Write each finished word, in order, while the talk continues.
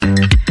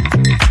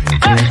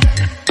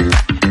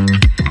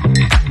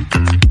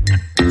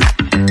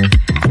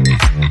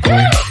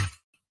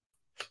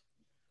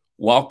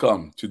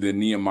Welcome to the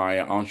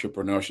Nehemiah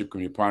Entrepreneurship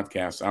Community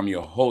Podcast. I'm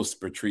your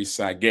host, Patrice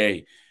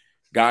Tsague.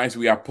 Guys,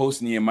 we are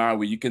post Nehemiah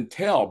where you can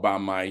tell by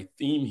my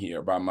theme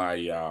here, by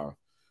my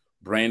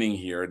branding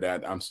here,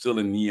 that I'm still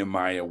in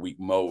Nehemiah week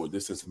mode.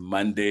 This is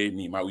Monday.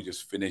 Nehemiah, we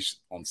just finished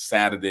on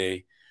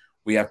Saturday.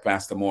 We have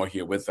Pastor Moore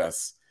here with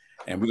us,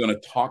 and we're going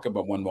to talk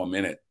about one more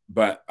minute.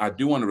 But I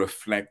do want to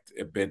reflect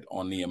a bit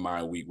on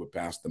Nehemiah week with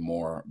Pastor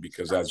Moore,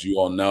 because as you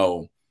all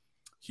know,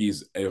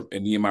 he's a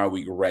Nehemiah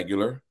week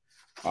regular.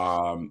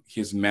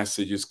 His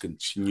messages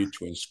continue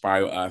to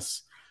inspire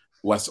us.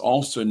 What's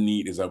also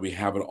neat is that we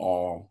have it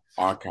all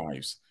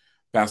archives.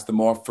 Pastor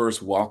Moore,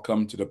 first,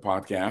 welcome to the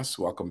podcast.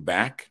 Welcome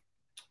back.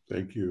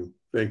 Thank you.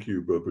 Thank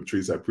you, Brother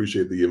Patrice. I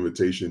appreciate the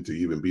invitation to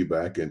even be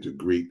back and to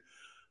greet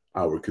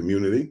our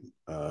community.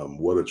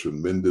 What a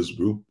tremendous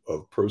group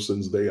of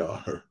persons they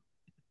are.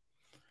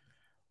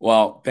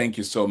 Well, thank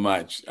you so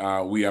much.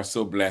 We are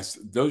so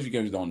blessed. Those of you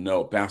guys who don't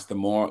know, Pastor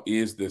Moore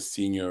is the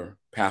senior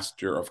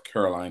pastor of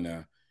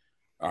Carolina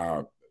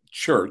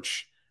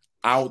Church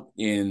out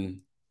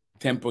in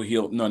Temple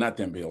Hill. No, not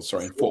Temple Hill.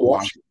 Sorry, in Fort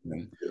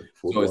Washington.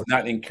 Yeah, It's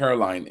not in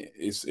Carolina.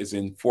 It's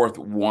in Fort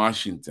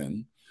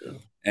Washington. Yeah.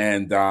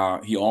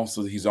 And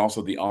he's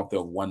also the author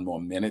of One More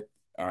Minute.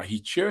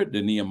 He chaired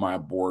the Nehemiah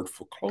board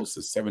for close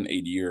to 7-8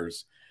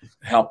 years.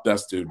 Helped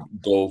us to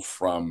go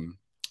from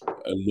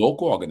a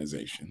local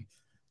organization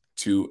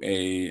to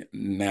a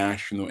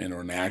national,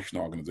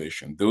 international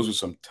organization. Those were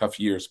some tough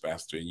years,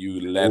 Pastor.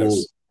 You led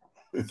us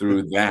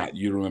through that.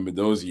 You remember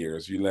those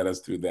years. You led us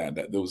through that.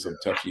 Those were some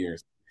tough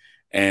years.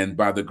 And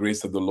by the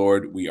grace of the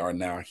Lord, we are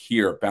now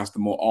here. Pastor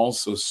Moore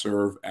also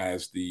served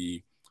as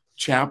the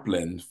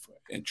chaplain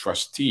and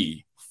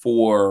trustee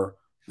for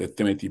the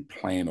Timothy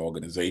Plain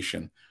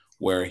organization,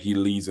 where he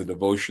leads a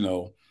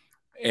devotional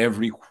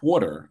every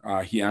quarter.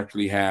 He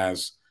actually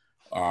has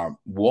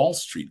Wall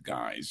Street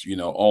guys,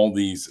 all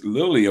these,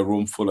 literally a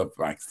room full of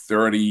like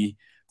 30,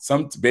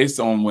 some based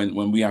on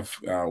when we have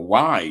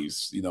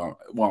wives,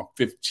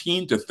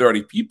 15 to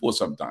 30 people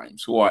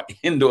sometimes who are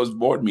in those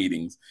board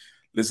meetings,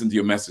 listen to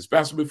your message.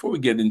 Pastor, before we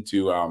get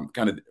into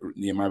kind of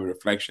Nehemiah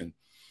reflection,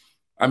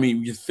 I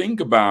mean, you think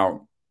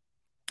about,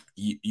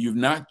 you've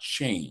not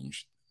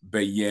changed,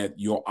 but yet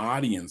your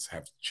audience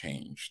have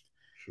changed.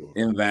 Sure.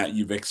 In that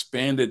you've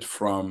expanded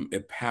from a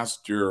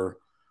pastor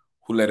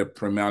who led a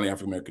primarily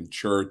African-American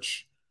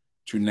church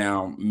to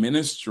now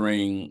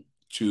ministering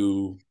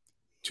to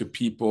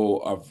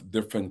people of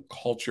different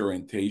culture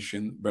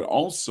orientation, but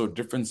also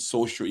different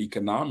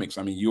socioeconomics.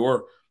 I mean,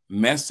 your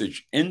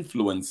message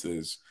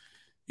influences,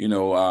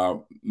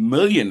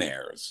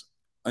 millionaires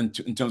in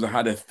terms of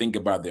how to think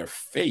about their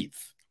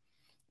faith,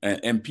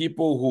 and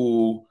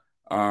people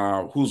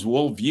whose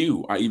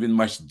worldview are even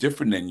much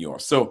different than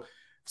yours. So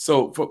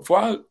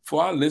for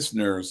our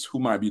listeners who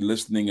might be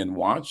listening and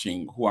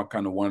watching, who are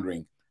kind of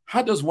wondering,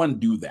 how does one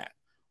do that,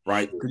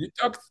 right? Sure. Could you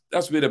talk to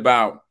us a bit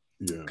about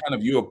Yeah. kind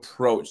of your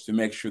approach to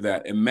make sure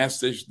that a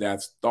message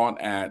that's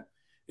taught at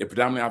a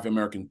predominantly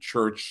African-American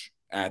church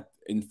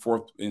in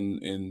Fort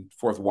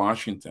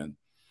Washington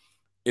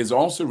is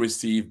also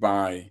received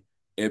by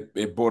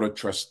a board of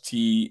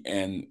trustee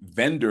and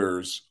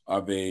vendors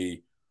of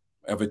a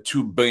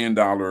 $2 billion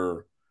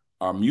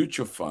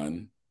mutual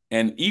fund,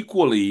 and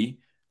equally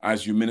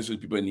as you minister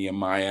to people in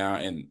Nehemiah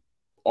and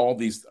all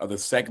these other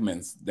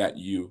segments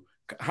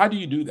how do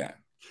you do that?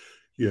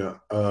 Yeah.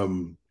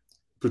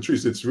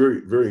 Patrice, it's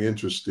very, very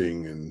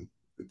interesting, and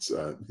it's,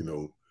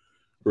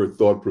 very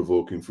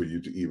thought-provoking for you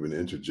to even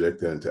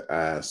interject that and to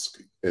ask.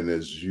 And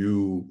as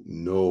you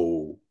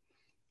know,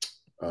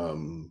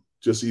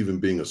 just even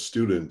being a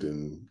student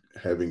and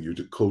having you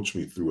to coach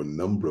me through a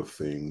number of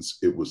things,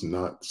 it was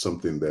not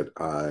something that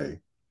I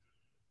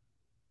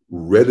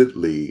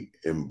readily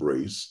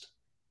embraced,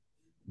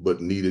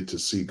 but needed to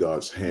see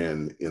God's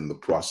hand in the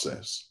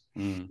process.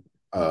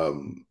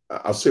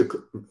 I'll say a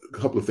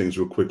couple of things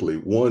real quickly.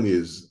 One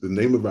is the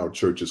name of our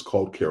church is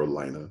called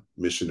Carolina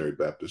Missionary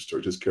Baptist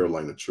Church. It's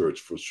Carolina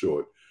Church for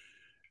short.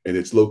 And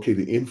it's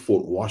located in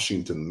Fort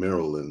Washington,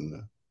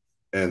 Maryland.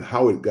 And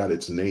how it got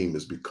its name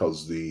is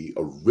because the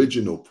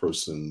original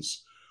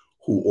persons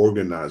who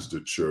organized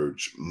the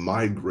church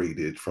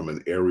migrated from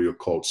an area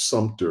called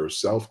Sumter,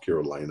 South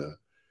Carolina,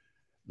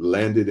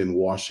 landed in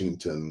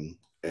Washington,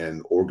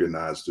 and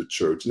organized the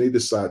church. And they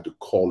decided to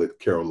call it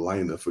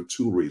Carolina for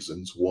two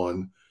reasons.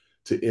 One,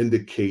 to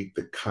indicate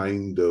the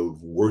kind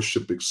of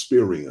worship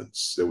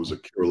experience. There was a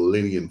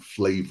Carolinian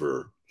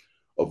flavor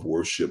of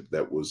worship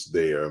that was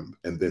there.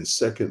 And then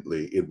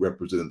secondly, it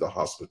represented the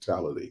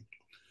hospitality.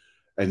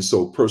 And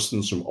so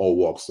persons from all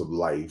walks of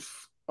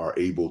life are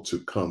able to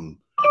come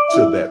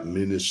to that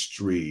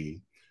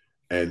ministry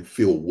and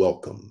feel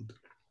welcomed.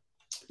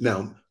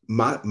 Now,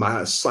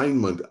 my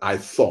assignment, I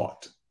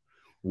thought,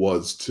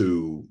 was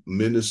to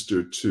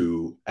minister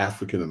to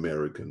African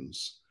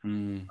Americans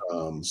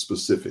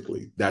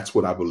specifically. That's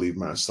what I believe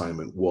my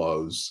assignment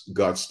was.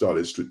 God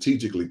started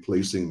strategically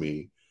placing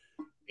me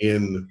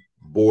in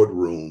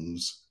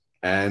boardrooms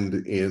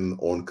and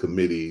on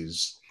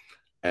committees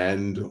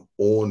and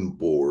on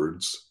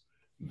boards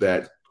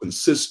that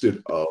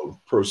consisted of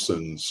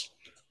persons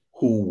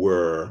who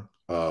were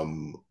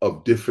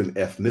of different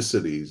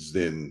ethnicities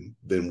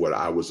than what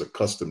I was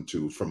accustomed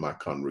to from my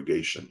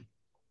congregation.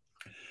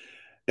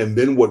 And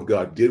then what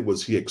God did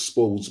was he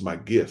exposed my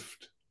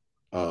gift,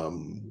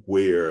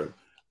 where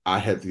I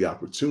had the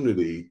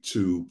opportunity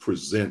to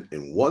present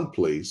in one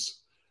place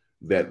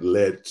that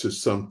led to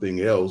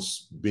something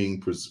else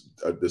being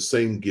the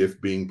same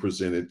gift being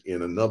presented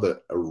in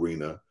another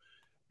arena.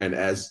 And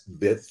as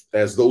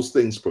those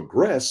things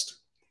progressed,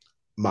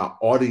 my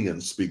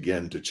audience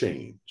began to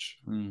change.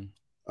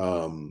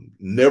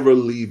 Never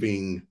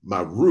leaving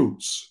my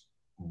roots,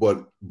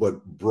 but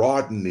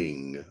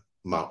broadening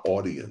my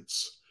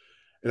audience.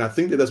 And I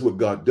think that that's what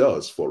God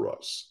does for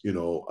us. You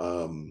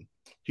know,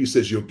 he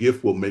says your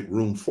gift will make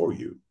room for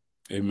you.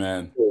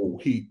 Amen. So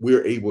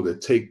we're able to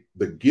take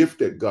the gift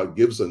that God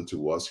gives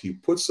unto us. He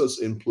puts us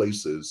in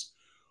places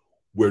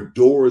where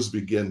doors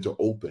begin to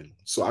open.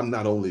 So I'm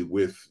not only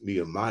with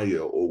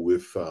Nehemiah or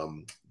with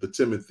the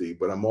Timothy,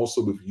 but I'm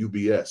also with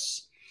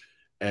UBS.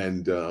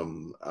 And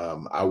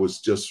I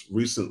was just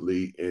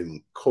recently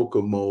in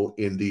Kokomo,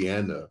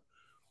 Indiana,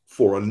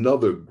 for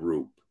another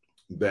group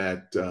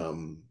that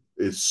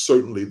is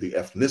certainly the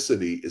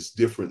ethnicity is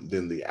different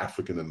than the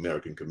African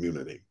American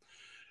community.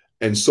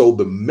 And so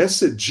the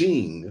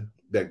messaging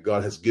that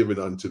God has given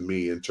unto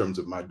me in terms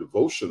of my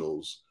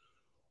devotionals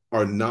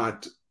are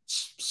not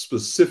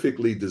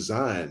specifically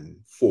designed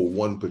for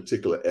one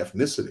particular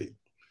ethnicity.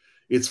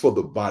 It's for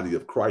the body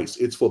of Christ.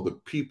 It's for the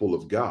people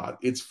of God.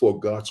 It's for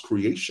God's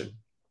creation.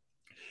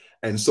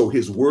 And so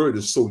his word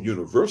is so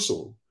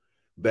universal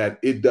that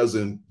it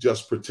doesn't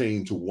just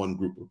pertain to one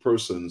group of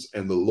persons.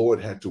 And the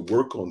Lord had to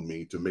work on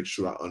me to make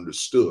sure I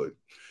understood.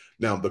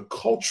 Now, the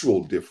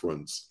cultural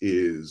difference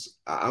is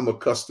I'm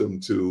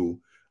accustomed to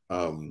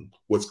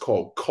what's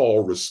called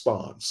call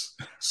response.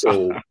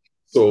 So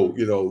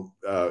you know,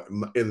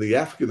 in the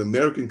African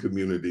American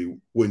community,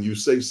 when you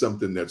say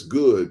something that's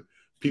good,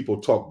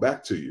 people talk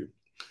back to you.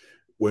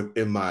 When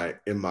in my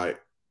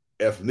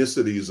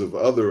ethnicities of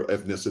other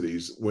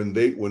ethnicities, when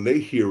they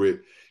hear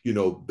it, you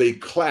know, they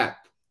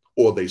clap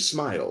or they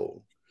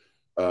smile.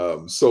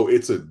 So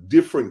it's a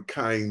different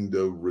kind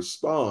of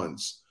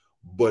response.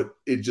 But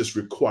it just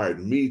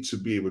required me to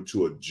be able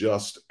to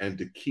adjust and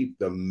to keep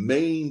the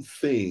main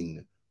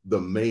thing.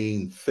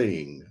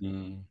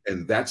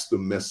 And that's the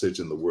message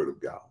in the word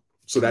of God.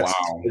 So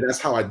that's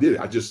how I did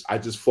it. I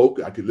just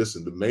focused. I could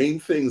listen. The main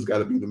thing's got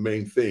to be the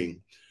main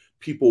thing.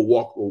 People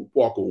walk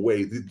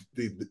away.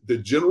 The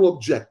general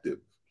objective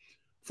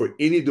for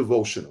any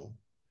devotional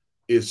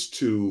is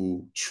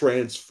to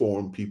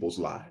transform people's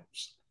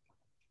lives.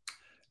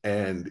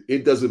 And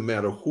it doesn't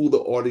matter who the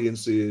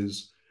audience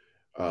is,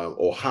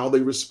 or how they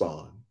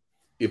respond.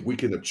 If we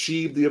can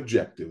achieve the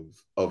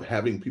objective of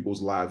having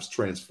people's lives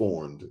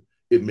transformed,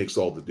 it makes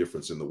all the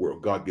difference in the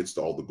world. God gets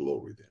all the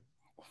glory then.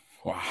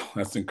 Wow,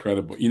 that's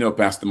incredible. You know,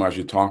 Pastor Maj,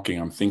 you're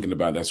talking, I'm thinking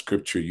about that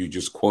scripture you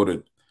just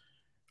quoted.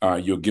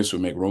 Your gifts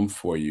will make room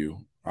for you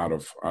out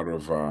of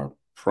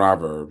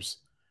Proverbs.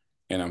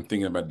 And I'm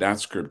thinking about that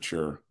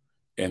scripture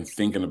and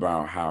thinking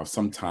about how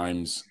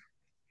sometimes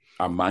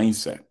our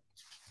mindset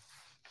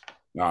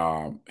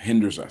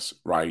hinders us,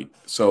 right?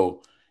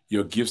 So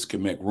your gifts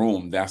can make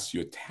room. That's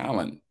your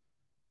talent.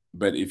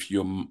 But if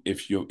your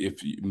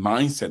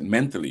mindset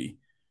mentally,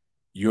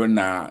 you're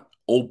not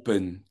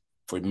open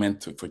for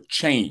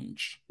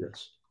change.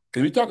 Yes.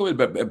 Can we talk a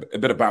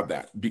bit about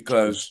that?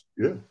 Because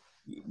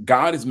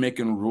God is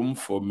making room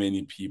for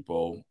many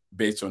people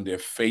based on their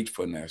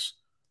faithfulness,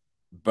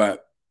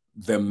 but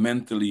they're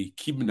mentally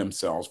keeping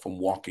themselves from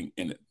walking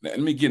in it.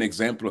 Let me give an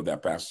example of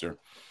that, Pastor.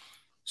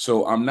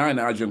 So I'm now an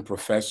adjunct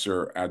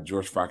professor at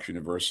George Fox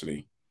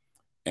University.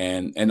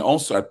 And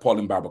also at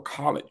Portland Bible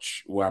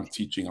College, where I'm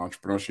teaching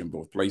entrepreneurship in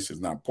both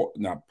places. Now,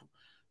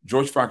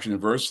 George Fox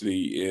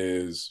University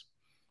is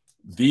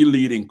the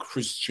leading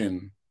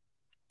Christian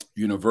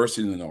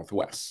university in the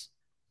Northwest.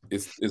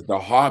 It's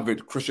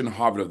the Christian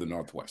Harvard of the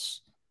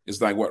Northwest.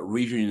 It's like what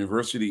Regional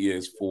University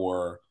is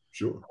for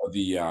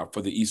the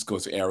East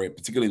Coast area,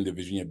 particularly in the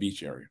Virginia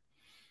Beach area.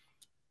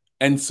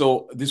 And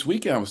so this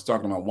weekend I was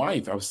talking to my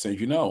wife. I was saying,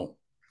 you know,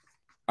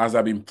 as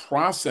I've been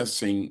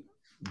processing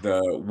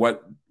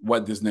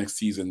what this next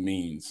season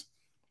means,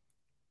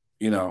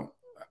 you know,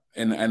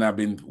 and I've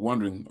been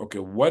wondering, okay,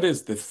 what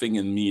is the thing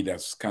in me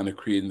that's kind of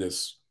creating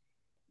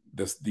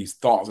these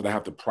thoughts that I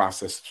have to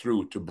process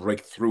through, to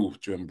break through,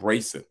 to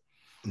embrace it.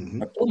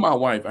 I told my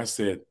wife, I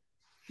said,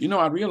 you know,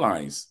 I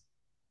realize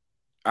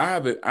I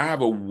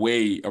have a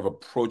way of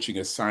approaching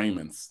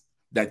assignments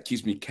that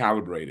keeps me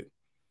calibrated.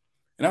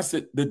 And I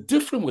said, the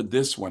difference with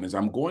this one is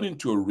I'm going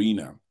into an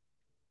arena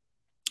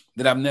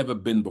that I've never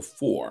been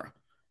before.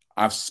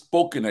 I've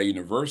spoken at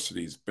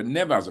universities, but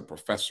never as a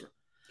professor.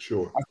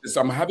 Sure. So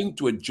I'm having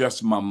to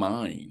adjust my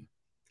mind.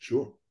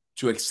 Sure.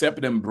 To accept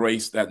and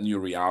embrace that new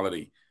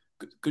reality.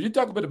 Could you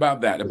talk a bit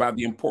about that, about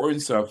the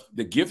importance of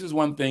the gift is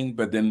one thing,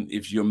 but then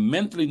if you're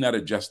mentally not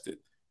adjusted,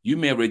 you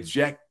may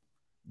reject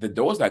the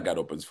doors that God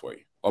opens for you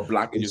or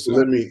block it yourself.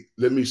 So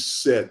let me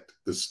set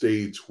the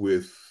stage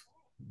with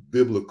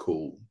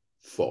biblical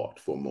thought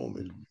for a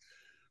moment.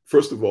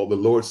 First of all, the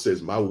Lord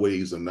says, my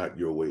ways are not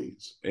your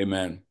ways.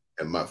 Amen.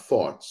 And my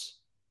thoughts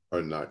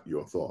are not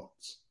your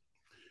thoughts.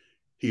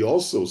 He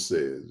also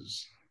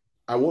says,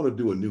 I want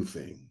to do a new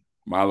thing.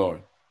 My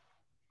Lord.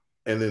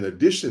 And in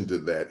addition to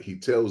that, he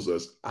tells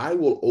us, I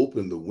will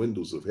open the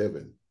windows of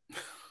heaven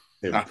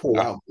and pour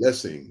out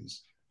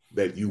blessings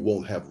that you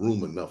won't have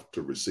room enough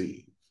to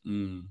receive.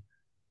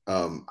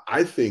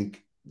 I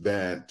think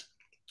that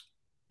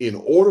in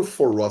order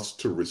for us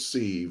to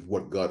receive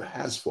what God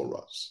has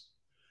for us,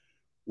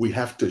 we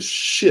have to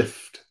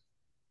shift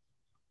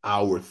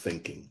our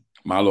thinking.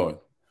 My Lord.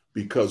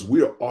 Because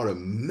we are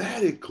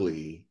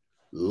automatically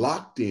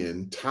locked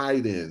in,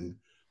 tied in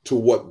to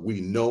what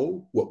we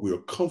know, what we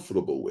are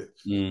comfortable with.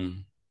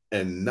 And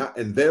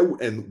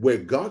where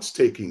God's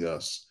taking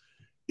us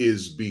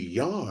is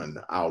beyond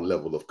our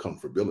level of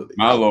comfortability.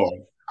 My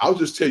Lord. I'll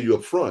just tell you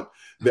up front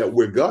that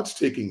where God's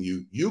taking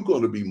you, you're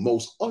going to be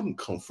most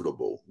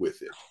uncomfortable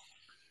with it.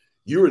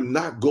 You're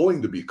not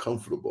going to be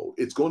comfortable.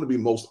 It's going to be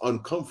most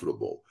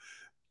uncomfortable,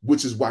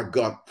 which is why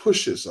God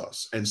pushes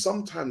us. And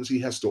sometimes he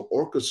has to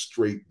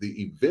orchestrate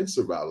the events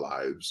of our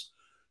lives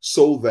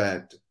so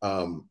that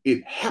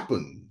it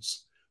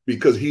happens,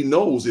 because he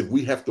knows if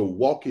we have to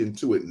walk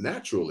into it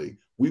naturally,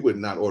 we would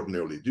not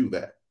ordinarily do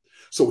that.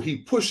 So he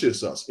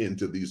pushes us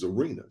into these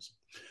arenas.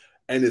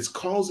 And it's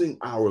causing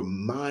our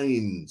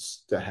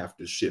minds to have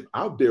to shift.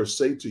 I dare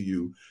say to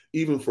you,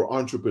 even for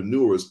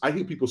entrepreneurs, I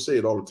hear people say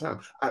it all the time.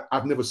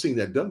 I've never seen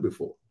that done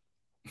before.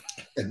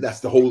 And that's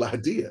the whole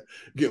idea.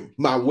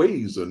 My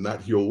ways are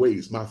not your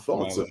ways. My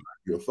thoughts are not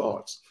your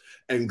thoughts.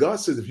 And God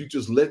says, if you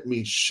just let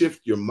me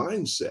shift your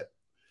mindset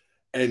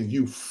and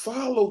you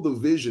follow the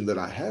vision that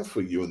I have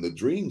for you and the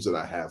dreams that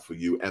I have for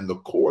you and the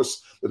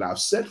course that I've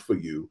set for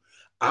you,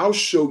 I'll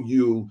show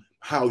you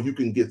how you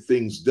can get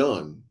things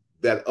done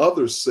that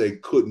others say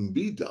couldn't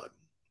be done.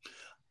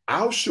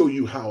 I'll show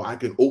you how I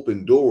can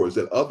open doors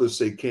that others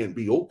say can't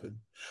be opened.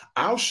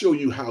 I'll show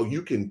you how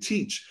you can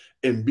teach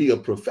and be a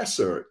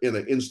professor in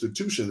an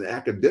institution, an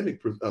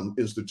academic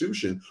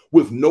institution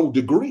with no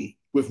degree.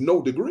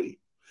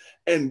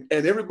 And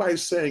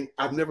everybody's saying,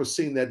 I've never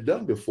seen that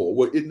done before.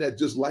 Well, isn't that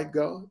just like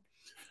God?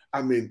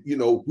 I mean,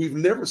 we've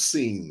never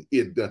seen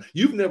it done.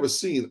 You've never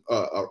seen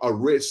a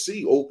Red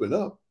Sea open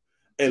up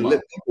and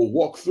let people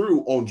walk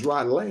through on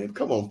dry land.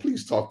 Come on,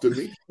 please talk to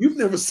me. You've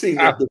never seen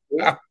that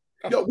before.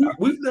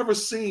 We've never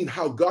seen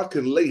how God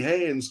can lay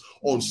hands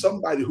on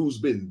somebody who's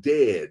been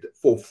dead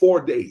for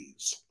 4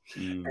 days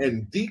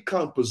and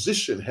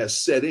decomposition has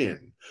set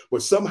in.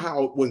 But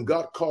somehow when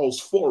God calls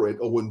for it,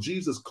 or when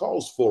Jesus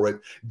calls for it,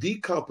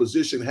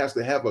 decomposition has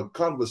to have a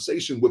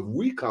conversation with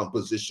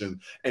recomposition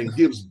and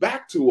gives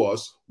back to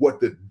us what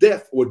the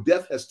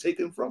death has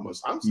taken from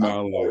us. I'm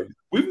sorry.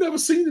 We've never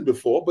seen it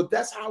before, but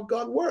that's how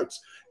God works.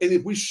 And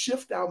if we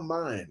shift our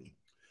mind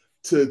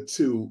to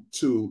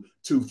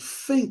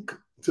think,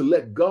 to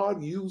let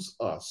God use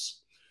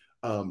us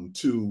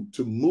to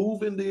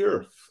move in the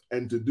earth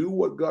and to do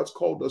what God's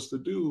called us to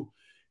do,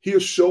 he'll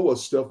show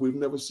us stuff we've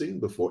never seen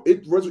before.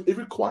 It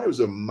requires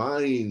a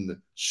mind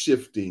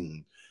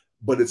shifting,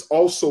 but it's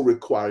also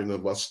requiring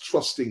of us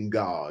trusting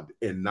God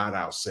and not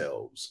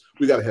ourselves.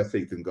 We got to have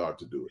faith in God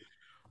to do it.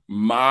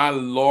 My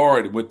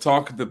Lord, we're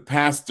talking to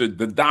Pastor,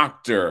 the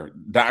Dr.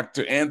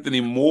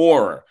 Anthony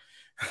Moore,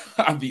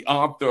 the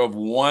author of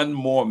One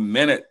More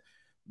Minute,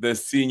 the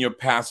senior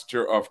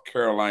pastor of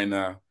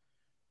Carolina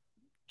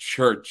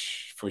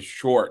Church for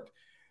short.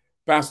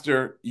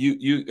 Pastor,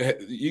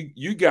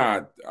 you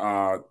got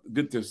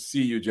good to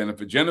see you,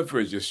 Jennifer. Jennifer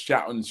is just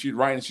shouting.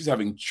 She's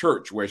having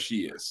church where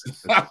she is.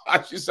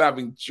 She's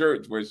having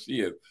church where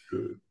she is.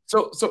 Good.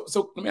 So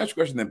let me ask you a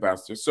question then,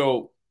 Pastor.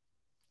 So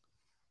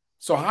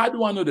how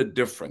do I know the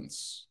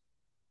difference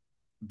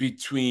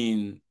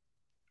between,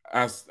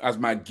 as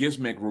my gifts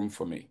make room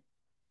for me,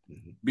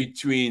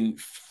 between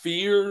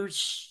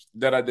fears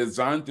that are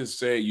designed to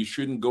say you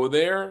shouldn't go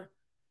there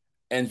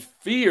and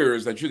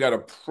fears that you got to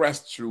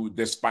press through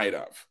despite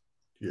of?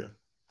 Yeah.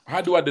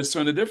 How do I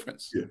discern the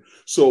difference? Yeah.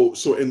 So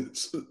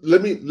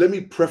let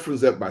me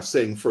preference that by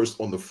saying first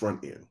on the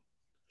front end,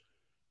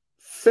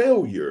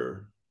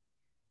 failure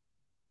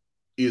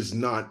is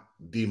not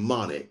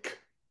demonic.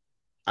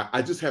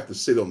 I just have to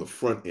say it on the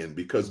front end,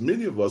 because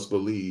many of us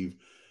believe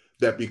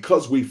that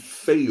because we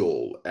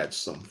fail at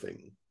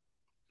something,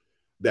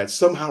 that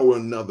somehow or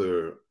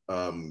another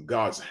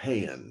God's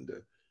hand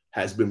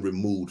has been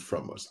removed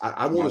from us.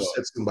 I want to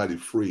set somebody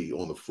free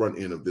on the front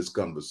end of this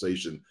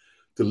conversation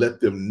to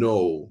let them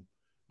know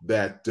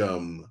that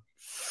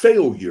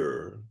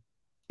failure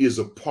is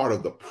a part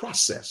of the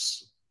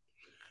process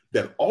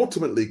that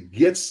ultimately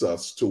gets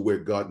us to where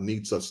God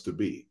needs us to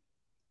be.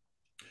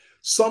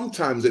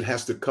 Sometimes it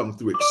has to come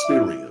through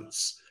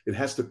experience. It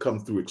has to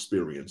come through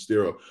experience.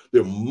 There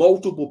are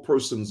multiple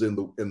persons in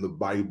the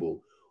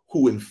Bible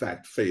who in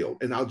fact failed.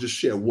 And I'll just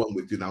share one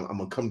with you. Now I'm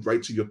gonna come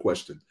right to your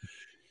question.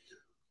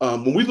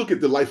 When we look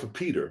at the life of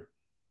Peter,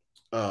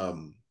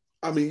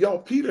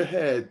 Peter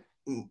had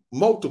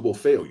multiple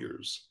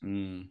failures.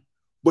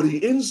 but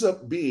he ends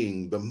up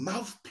being the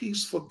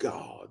mouthpiece for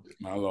God.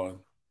 My Lord.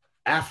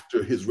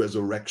 After his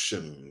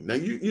resurrection. Now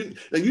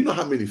you know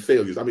how many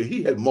failures. I mean,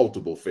 he had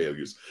multiple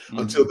failures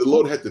until the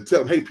Lord had to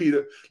tell him, hey,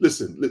 Peter,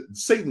 listen,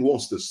 Satan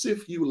wants to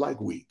sift you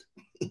like wheat.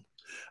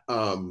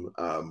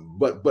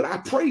 But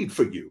I prayed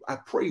for you. I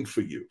prayed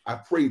for you. I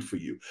prayed for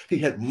you. He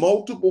had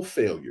multiple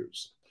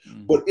failures.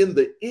 But in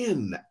the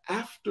end,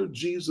 after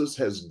Jesus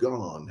has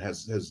gone,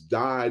 has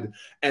died,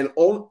 and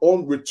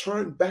on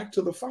return back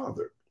to the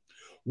Father,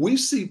 we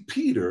see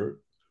Peter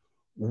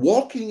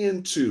walking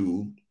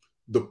into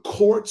the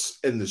courts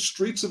and the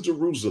streets of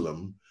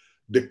Jerusalem,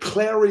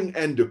 declaring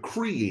and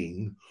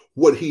decreeing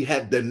what he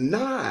had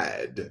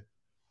denied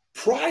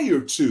prior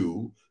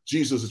to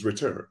Jesus'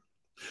 return.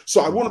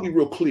 So I want to be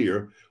real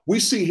clear. We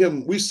see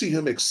him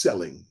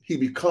excelling. He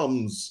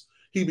becomes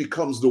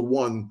the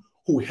one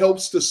who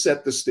helps to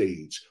set the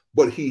stage,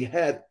 but he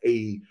had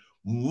a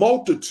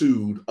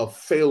multitude of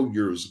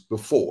failures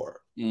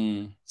before.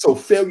 So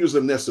failures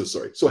are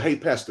necessary. So, hey,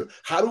 Pastor,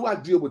 how do I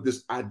deal with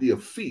this idea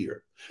of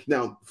fear?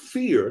 Now,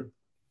 fear,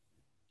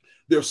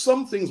 there's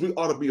some things we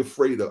ought to be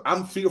afraid of.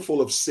 I'm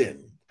fearful of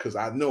sin because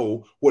I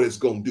know what it's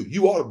going to do.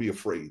 You ought to be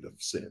afraid of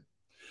sin.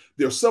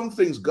 There are some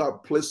things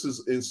God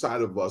places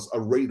inside of us, a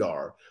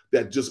radar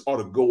that just ought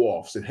to go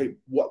off, say, hey,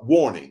 what?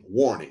 Warning,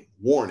 warning,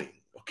 warning.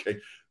 Okay.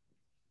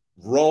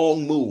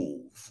 Wrong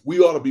move. We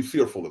ought to be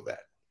fearful of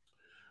that.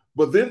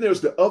 But then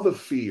there's the other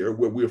fear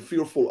where we're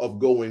fearful of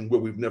going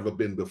where we've never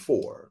been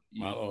before.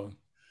 My Lord.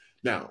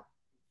 Now,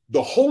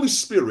 the Holy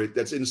Spirit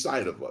that's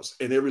inside of us,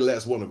 and every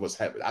last one of us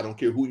have it. I don't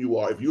care who you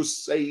are. If you're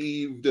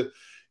saved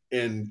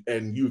and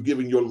you've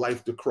given your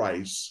life to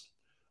Christ,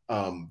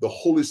 the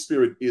Holy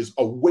Spirit is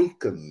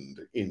awakened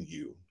in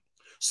you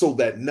so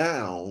that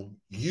now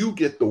you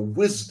get the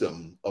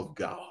wisdom of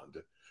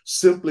God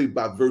simply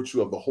by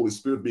virtue of the Holy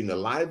Spirit being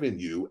alive in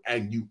you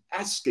and you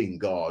asking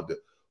God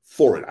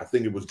for it. I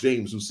think it was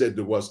James who said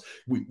to us,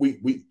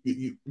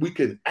 we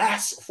can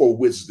ask for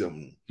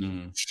wisdom,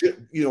 in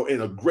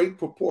a great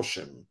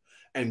proportion,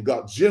 and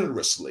God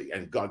generously,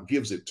 and God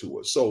gives it to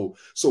us. So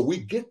we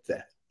get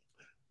that.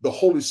 The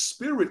Holy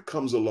Spirit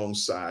comes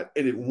alongside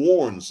and it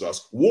warns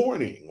us,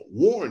 warning,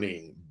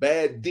 warning,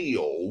 bad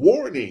deal,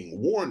 warning,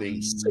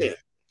 warning, sin.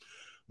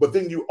 But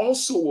then you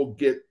also will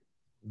get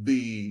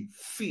the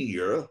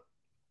fear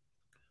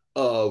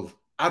of,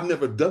 I've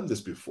never done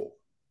this before.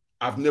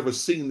 I've never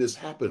seen this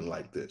happen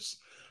like this.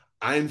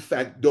 I, in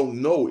fact,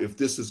 don't know if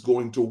this is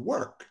going to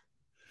work.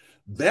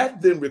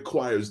 That then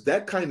requires,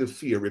 that kind of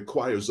fear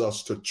requires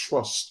us to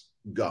trust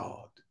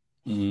God.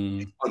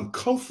 It's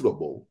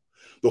uncomfortable.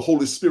 The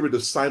Holy Spirit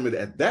assignment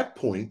at that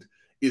point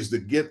is to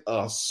get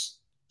us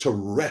to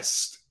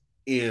rest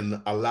in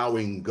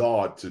allowing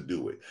God to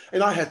do it.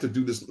 And I had to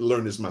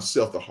learn this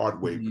myself the hard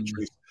way,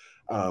 Patrice.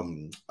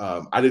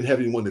 I didn't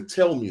have anyone to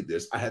tell me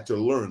this. I had to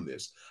learn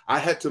this. I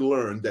had to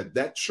learn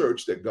that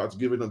church that God's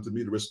given unto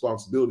me the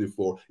responsibility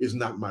for is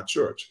not my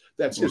church.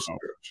 That's his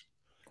church.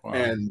 Wow.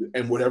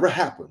 And whatever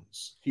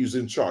happens, he's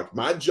in charge.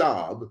 My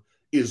job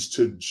is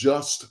to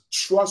just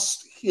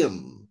trust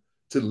him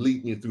to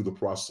lead me through the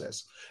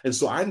process. And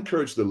so I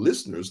encourage the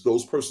listeners,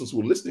 those persons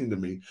who are listening to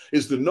me,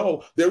 is to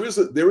know there is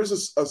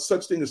a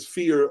such thing as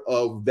fear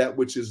of that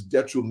which is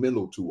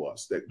detrimental to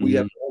us, that we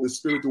have the Holy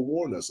Spirit to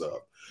warn us of.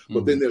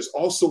 But then there's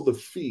also the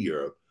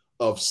fear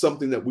of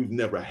something that we've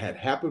never had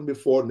happen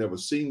before, never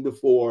seen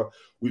before.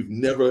 We've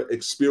never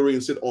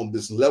experienced it on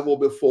this level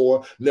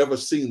before, never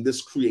seen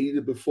this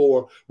created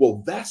before.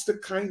 Well, that's the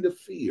kind of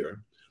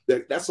fear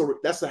that's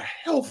a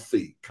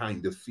healthy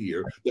kind of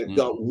fear that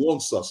God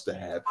wants us to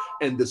have.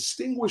 And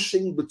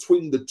distinguishing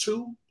between the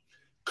two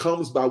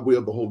comes by way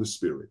of the Holy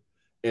Spirit.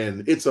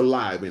 And it's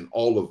alive in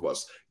all of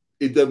us.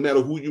 It doesn't matter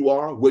who you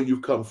are, where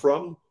you've come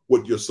from,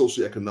 what your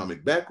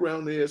socioeconomic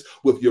background is,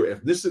 what your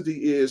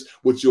ethnicity is,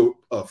 what your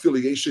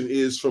affiliation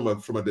is from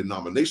a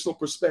denominational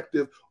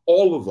perspective.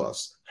 All of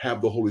us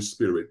have the Holy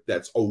Spirit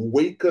that's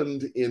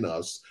awakened in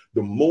us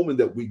the moment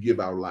that we give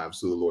our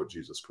lives to the Lord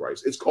Jesus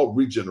Christ. It's called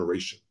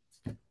regeneration.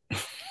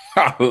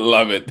 I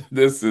love it.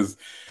 This is,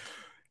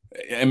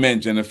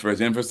 amen, Jennifer.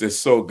 Jennifer is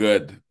so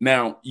good.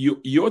 Now,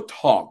 your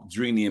talk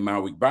during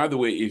Nehemiah Week, by the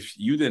way, if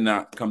you did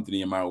not come to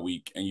Nehemiah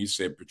Week and you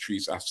said,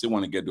 Patrice, I still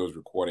want to get those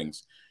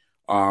recordings,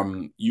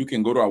 you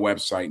can go to our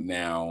website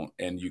now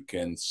and you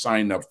can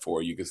sign up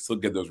for it. You can still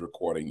get those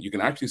recordings. You can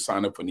actually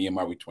sign up for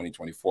Nehemiah Week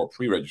 2024,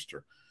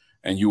 pre-register,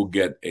 and you will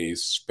get a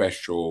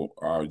special,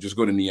 just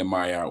go to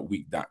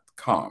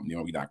nehemiahweek.com,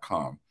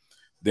 nehemiahweek.com.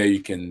 There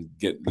you can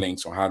get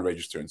links on how to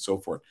register and so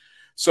forth.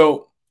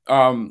 So,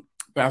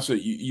 Pastor,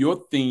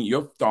 your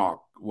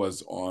talk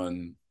was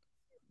on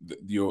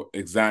your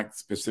exact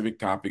specific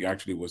topic.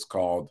 Actually, was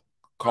called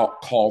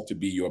to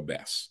be your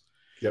best.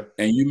 Yep.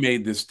 And you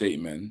made this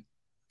statement: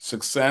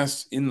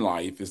 success in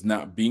life is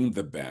not being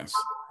the best;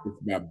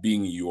 it's about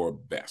being your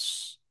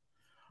best.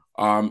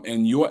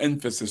 And your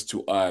emphasis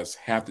to us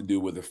had to do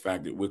with the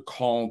fact that we're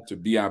called to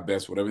be our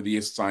best, whatever the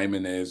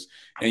assignment is.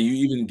 And you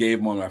even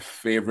gave one of my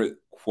favorite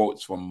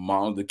quotes from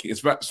Martin Luther King.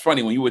 It's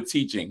funny, when you were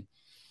teaching,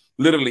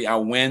 literally, I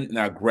went and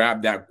I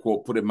grabbed that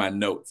quote, put it in my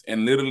notes,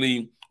 and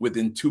literally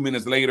within 2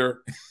 minutes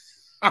later,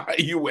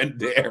 you went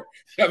there.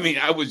 I mean,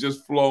 I was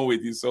just flowing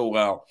with you so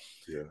well.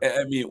 Yeah.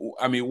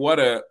 I mean, what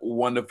a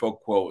wonderful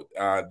quote.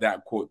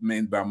 That quote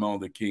made by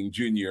Martin Luther King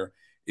Jr.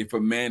 If a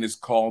man is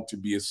called to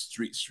be a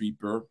street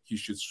sweeper, he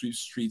should sweep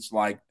streets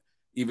like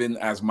even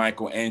as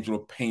Michelangelo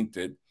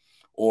painted,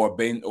 or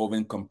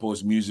Beethoven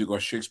composed music, or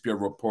Shakespeare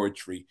wrote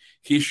poetry.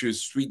 He should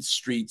sweep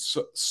streets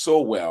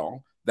so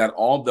well that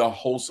all the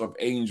hosts of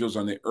angels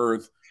on the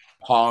earth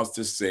pause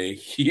to say,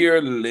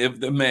 "Here lived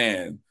the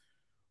man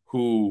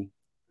who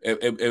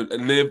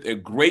lived a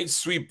great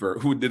sweeper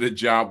who did a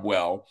job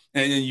well."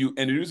 And then you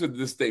introduced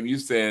this statement.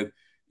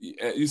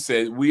 You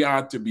said we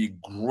are to be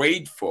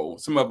grateful.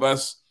 Some of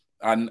us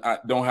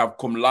don't have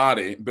cum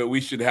laude, but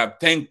we should have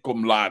thank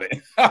cum laude.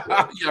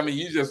 I mean,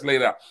 you just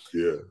laid out.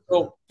 Yeah.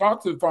 So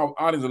talk to our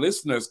audience and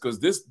listeners, because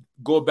this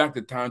goes back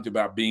to time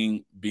about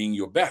being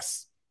your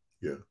best.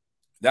 Yeah.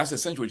 That's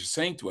essentially what you're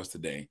saying to us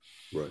today.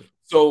 Right.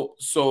 So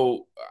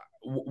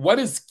what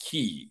is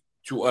key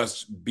to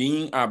us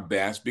being our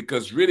best?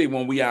 Because really,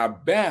 when we are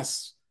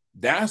best,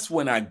 that's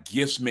when our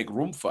gifts make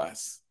room for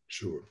us.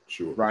 Sure.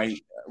 Right?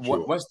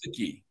 Sure. What's the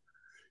key?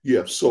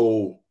 Yeah.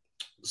 So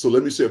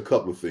let me say a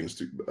couple of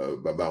things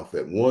about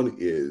that. One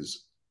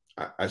is,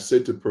 I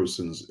said to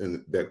persons,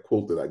 and that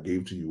quote that I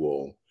gave to you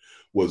all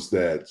was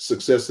that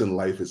success in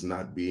life is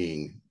not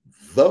being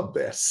the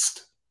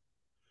best,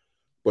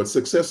 but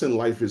success in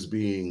life is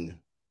being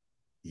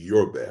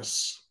your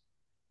best.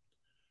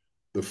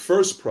 The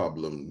first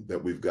problem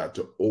that we've got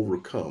to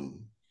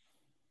overcome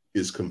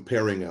is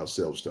comparing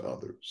ourselves to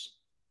others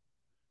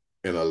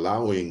and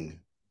allowing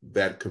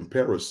that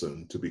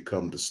comparison to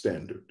become the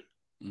standard.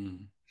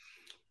 Mm.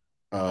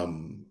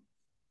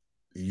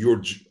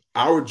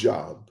 Our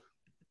job,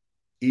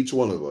 each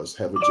one of us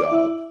have a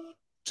job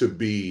to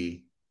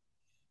be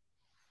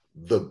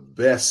the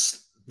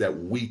best that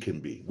we can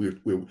be.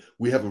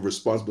 We have a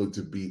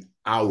responsibility to be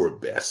our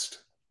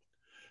best.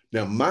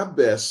 Now, my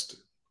best,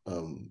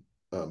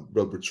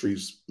 Brother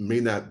Patrice, may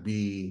not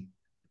be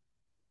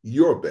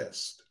your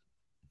best.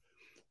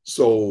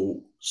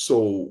 So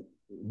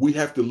we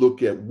have to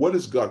look at, what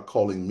is God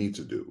calling me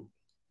to do?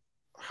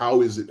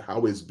 How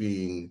is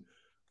being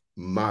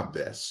my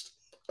best?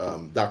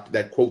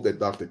 That quote that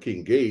Dr.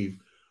 King gave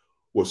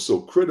was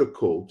so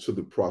critical to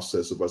the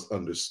process of us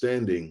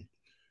understanding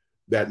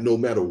that no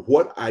matter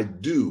what I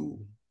do,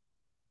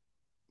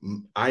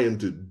 I am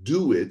to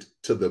do it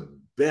to the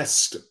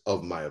best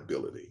of my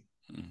ability.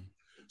 Mm-hmm.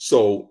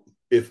 So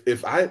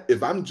if I'm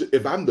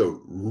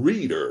the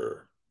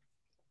reader,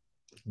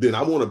 then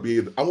I want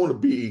to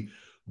be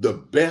the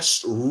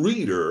best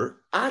reader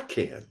I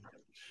can.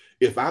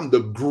 If I'm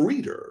the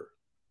greeter,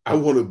 I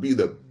want to be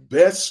the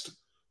best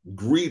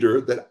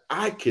greeter that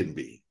I can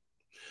be.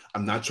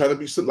 I'm not trying to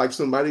be like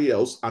somebody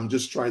else. I'm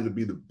just trying to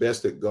be the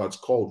best that God's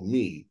called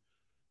me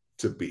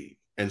to be.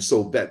 And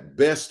so that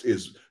best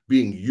is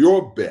being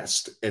your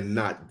best and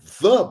not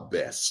the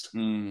best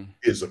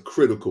is a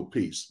critical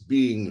piece.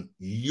 Being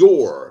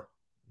your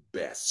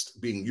best.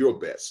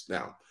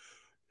 Now,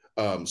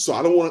 so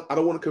I don't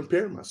want to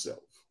compare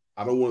myself.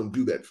 I don't want to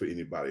do that for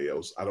anybody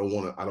else. I don't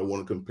want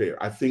to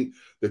compare. I think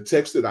the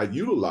text that I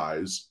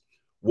utilized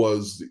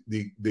was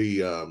the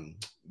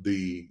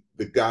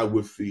guy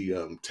with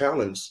the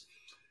talents.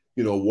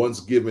 You know, one's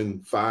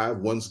given 5,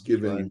 one's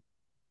given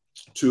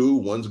 2,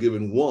 one's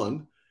given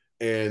 1,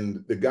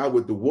 and the guy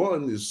with the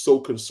 1 is so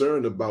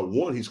concerned about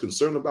 1, he's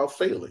concerned about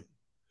failing.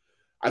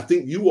 I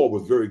think you all were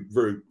very,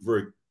 very,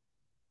 very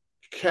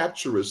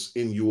captious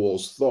in you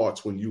all's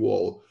thoughts when you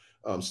all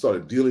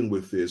started dealing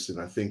with this. And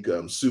I think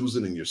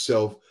Susan and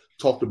yourself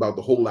talked about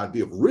the whole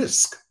idea of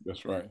risk.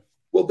 That's right.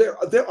 Well,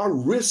 there are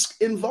risks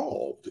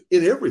involved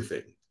in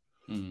everything.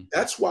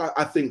 That's why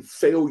I think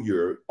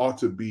failure ought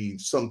to be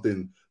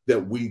something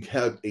that we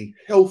have a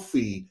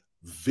healthy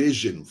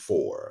vision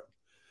for.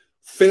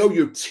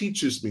 Failure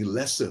teaches me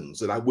lessons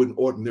that I wouldn't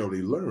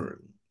ordinarily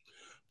learn.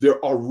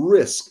 There are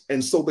risks.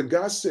 And so the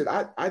guy said,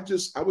 I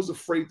was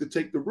afraid to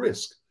take the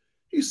risk.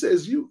 He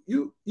says, you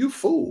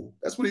fool.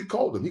 That's what he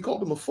called him. He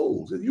called him a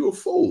fool. He said, you're a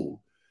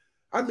fool.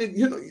 I mean,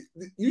 you know,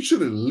 you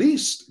should at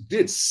least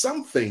did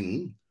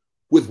something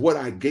with what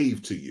I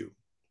gave to you.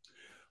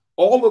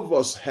 All of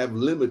us have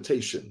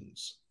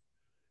limitations,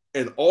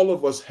 and all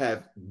of us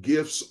have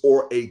gifts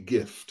or a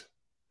gift.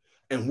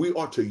 And we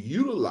ought to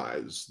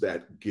utilize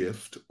that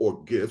gift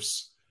or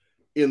gifts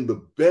in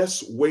the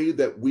best way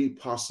that we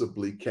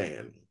possibly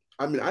can.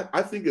 I mean,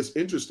 I think it's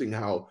interesting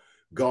how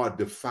God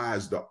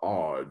defies the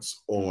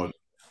odds on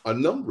a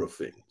number of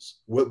things,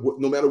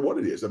 no matter what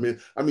it is. I mean,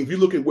 if you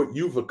look at what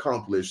you've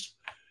accomplished,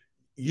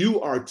 you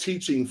are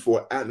teaching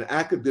for an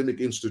academic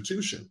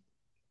institution.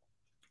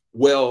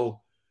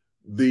 Well,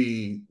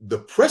 the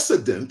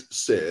precedent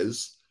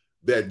says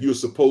that you're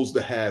supposed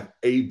to have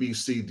A, B,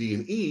 C, D,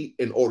 and E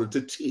in order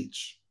to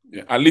teach.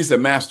 Yeah, at least a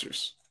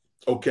master's.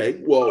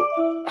 Okay. Well,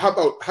 how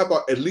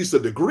about at least a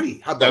degree?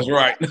 How about That's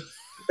right.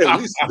 at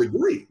least a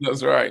degree.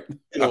 That's right.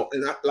 And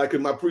like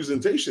in my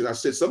presentation, I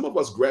said some of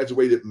us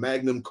graduated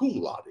magna cum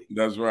laude.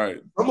 That's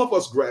right. Some of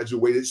us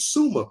graduated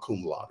summa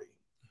cum laude.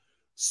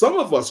 Some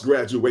of us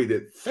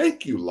graduated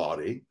thank you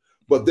laude.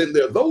 But then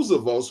there are those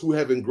of us who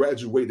haven't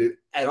graduated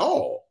at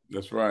all.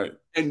 That's right.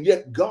 And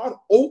yet God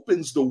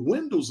opens the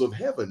windows of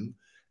heaven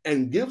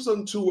and gives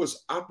unto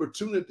us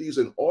opportunities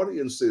and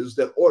audiences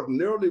that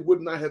ordinarily would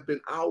not have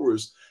been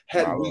ours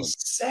had we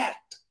sat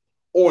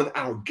on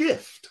our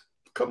gift.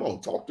 Come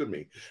on, talk to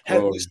me.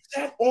 Had we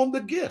sat on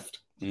the gift.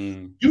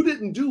 You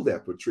didn't do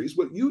that, Patrice.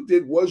 What you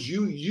did was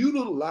you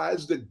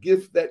utilized the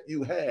gift that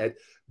you had,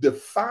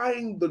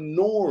 defying the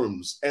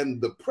norms and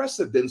the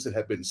precedents that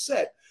have been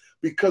set,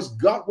 because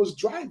God was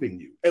driving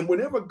you. And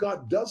whenever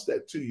God does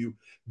that to you,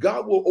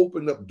 God will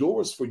open up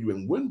doors for you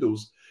and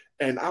windows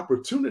and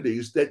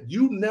opportunities that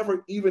you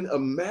never even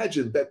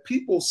imagined, that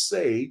people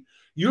say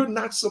you're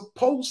not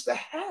supposed to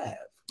have.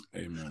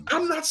 Amen.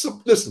 I'm not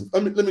listen,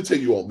 let me tell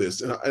you all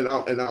this, and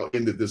I'll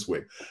end it this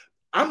way.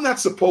 I'm not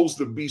supposed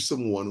to be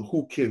someone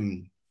who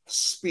can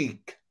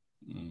speak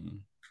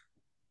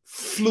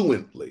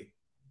fluently.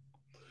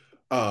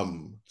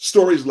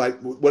 Stories like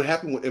what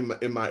happened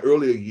in my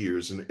earlier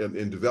years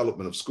in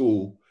development of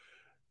school,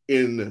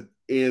 in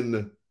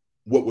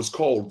what was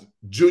called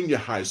junior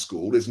high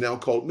school is now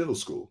called middle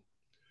school.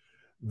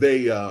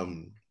 The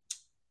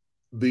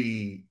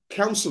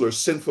counselor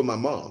sent for my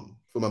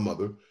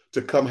mother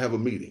to come have a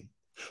meeting.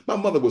 My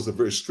mother was a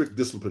very strict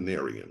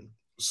disciplinarian,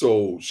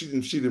 so she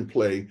didn't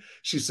play.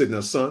 She said, "Now,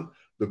 son,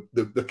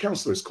 the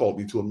counselor has called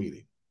me to a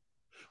meeting.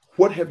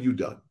 What have you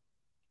done?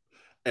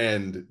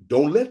 And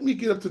don't let me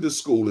get up to this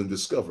school and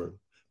discover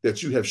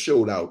that you have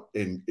showed out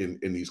in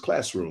these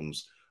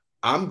classrooms.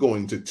 I'm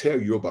going to tear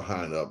your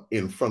behind up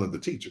in front of the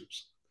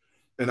teachers."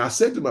 And I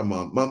said to my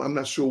mom, "Mom, I'm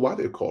not sure why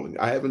they're calling.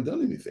 I haven't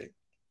done anything."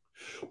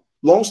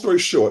 Long story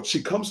short,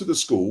 she comes to the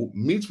school,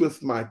 meets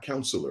with my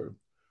counselor,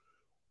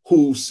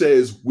 who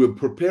says, "We're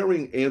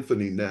preparing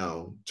Anthony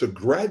now to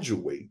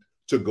graduate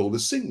to go to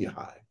senior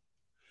high.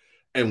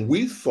 And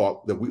we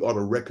thought that we ought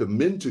to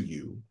recommend to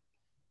you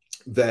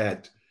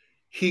that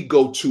he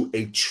go to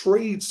a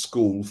trade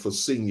school for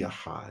senior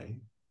high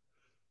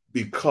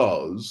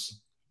because,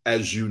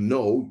 as you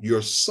know,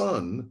 your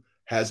son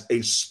has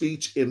a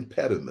speech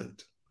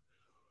impediment.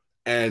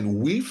 And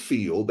we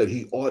feel that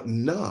he ought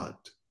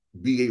not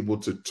be able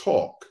to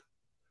talk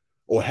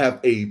or have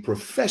a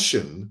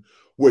profession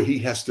where he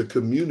has to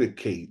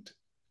communicate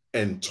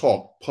and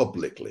talk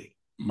publicly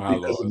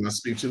because of my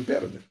speech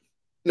impediment."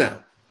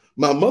 Now,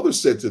 my mother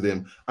said to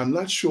them, "I'm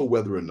not sure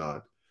whether or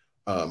not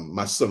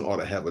my son ought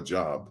to have a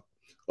job,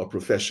 a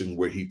profession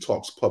where he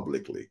talks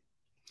publicly,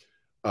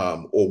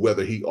 or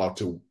whether he ought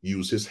to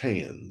use his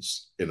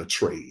hands in a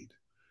trade."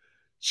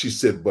 She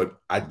said,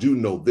 "But I do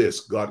know this,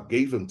 God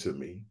gave him to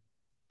me.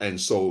 And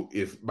so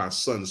if my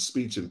son's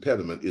speech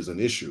impediment is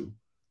an issue,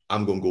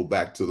 I'm going to go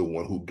back to the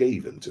one who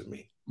gave him to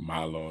me."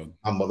 My Lord.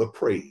 My mother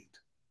prayed.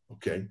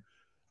 Okay.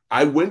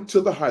 I went to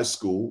the high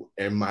school,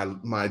 and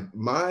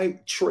my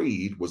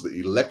trade was the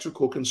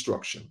electrical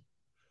construction.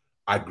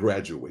 I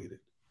graduated.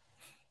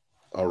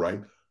 All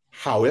right.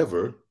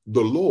 However,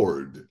 the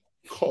Lord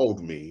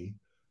called me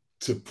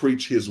to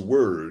preach his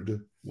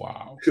word.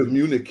 Wow.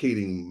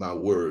 Communicating my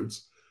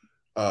words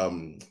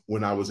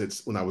when I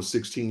was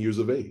 16 years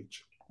of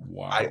age.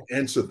 Wow. I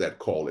answered that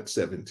call at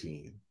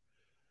 17.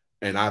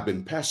 And I've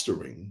been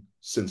pastoring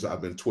since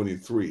I've been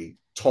 23,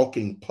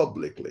 talking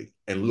publicly.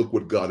 And look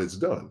what God has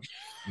done.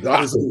 God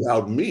has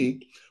allowed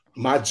me,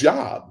 my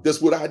job, that's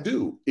what I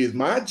do, is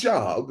my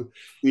job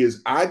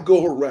is I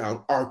go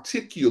around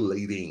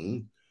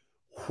articulating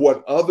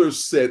what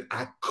others said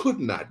I could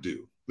not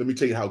do. Let me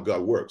tell you how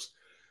God works.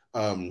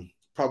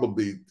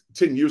 Probably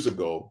 10 years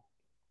ago,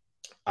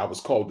 I was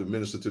called to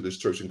minister to this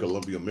church in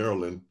Columbia,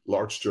 Maryland,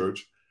 large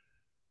church.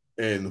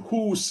 And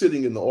who was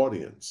sitting in the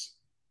audience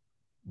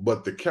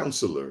but the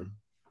counselor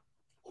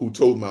who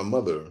told my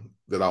mother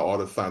that I ought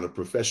to find a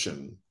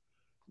profession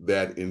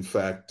that, in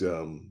fact,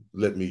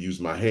 let me use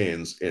my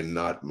hands and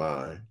not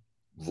my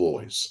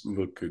voice.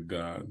 Look at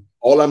God.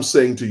 All I'm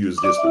saying to you is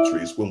this,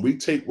 Patrice: when we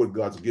take what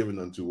God's given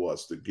unto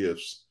us, the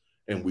gifts,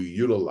 and we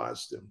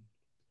utilize them,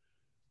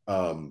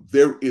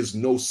 there is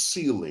no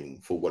ceiling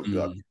for what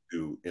God can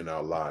do in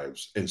our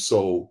lives. And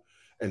so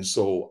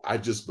I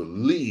just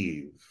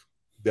believe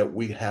that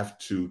we have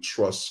to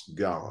trust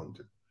God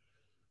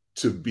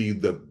to be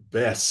the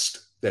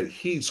best that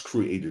he's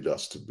created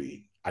us to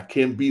be. I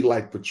can't be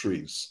like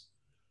Patrice,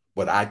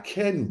 but I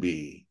can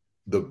be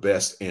the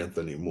best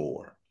Anthony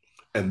Moore.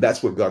 And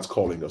that's what God's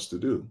calling us to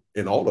do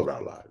in all of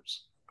our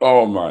lives.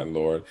 Oh, my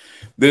Lord.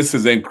 This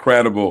is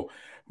incredible.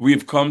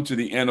 We've come to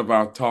the end of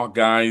our talk,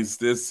 guys.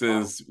 This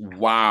is,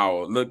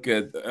 wow. Look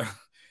at,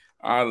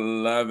 I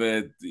love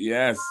it.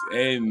 Yes.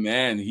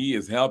 Amen. He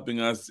is helping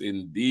us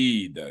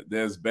indeed.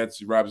 There's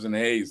Betsy Robinson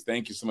Hayes.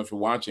 Thank you so much for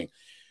watching.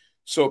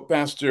 So,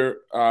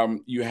 Pastor,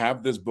 you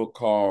have this book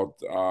called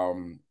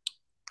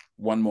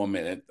One More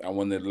Minute. I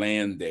want to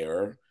land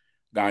there.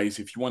 Guys,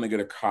 if you want to get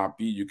a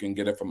copy, you can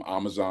get it from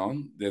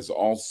Amazon. There's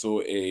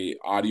also a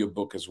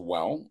audiobook as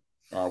well.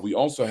 We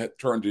also had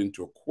turned it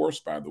into a course,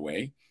 by the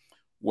way,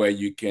 where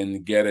you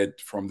can get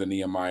it from the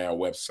Nehemiah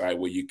website,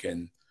 where you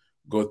can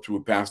go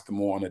through Pastor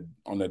Moore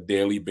on a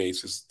daily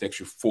basis. It takes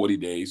you 40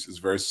 days. It's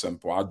very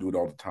simple. I do it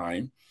all the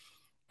time.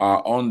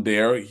 On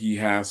there, he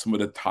has some of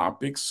the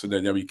topics so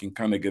that you can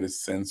kind of get a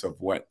sense of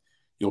what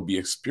you'll be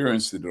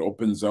experiencing. It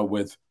opens up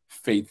with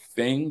faith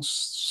things.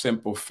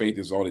 Simple faith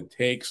is all it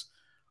takes.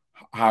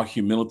 How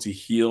humility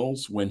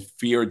heals when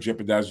fear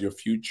jeopardizes your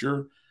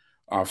future.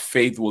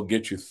 Faith will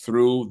get you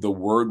through. The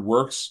word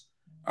works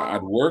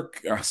at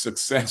work.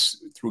 Success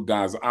through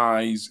God's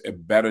eyes. A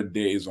better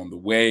day is on the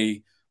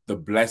way. The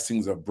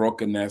blessings of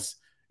brokenness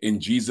in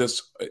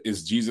Jesus.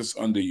 Is Jesus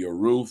under your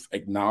roof?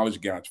 Acknowledge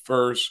God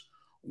first.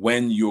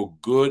 When your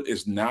good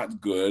is not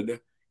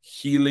good,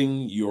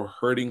 healing your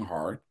hurting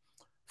heart,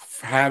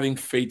 having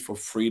faith for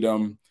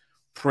freedom,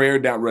 prayer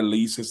that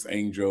releases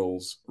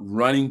angels,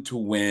 running to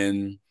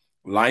win,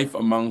 life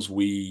amongst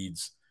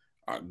weeds,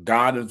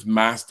 God's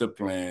master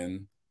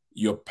plan,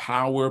 your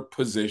power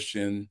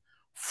position,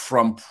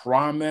 from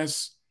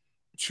promise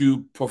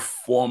to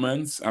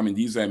performance. I mean,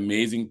 these are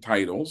amazing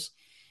titles.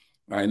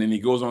 And then he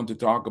goes on to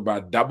talk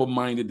about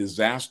double-minded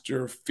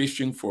disaster,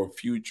 fishing for a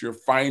future,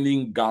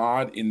 finding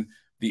God in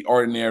the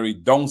ordinary.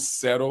 Don't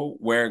settle.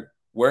 Where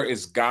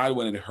is God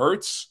when it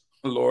hurts?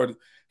 Lord,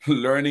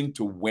 learning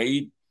to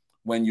wait.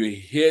 When you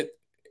hit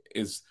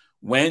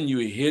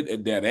a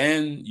dead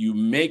end, you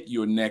make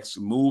your next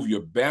move,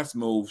 your best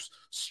moves,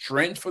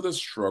 strength for the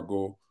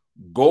struggle,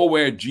 go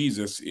where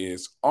Jesus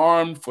is,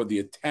 armed for the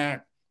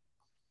attack.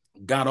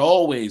 God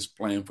always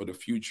planned for the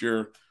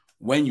future.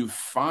 When you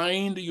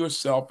find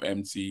yourself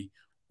empty,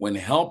 when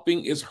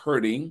helping is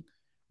hurting,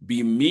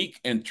 be meek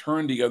and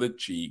turn the other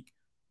cheek.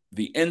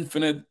 The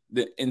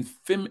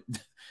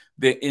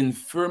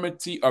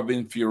infirmity of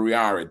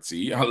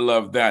inferiority. I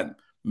love that.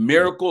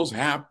 Miracles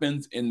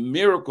happen in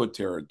miracle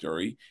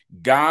territory.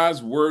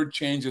 God's word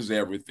changes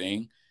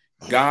everything.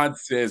 God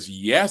says,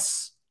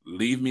 yes,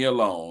 leave me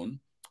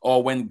alone.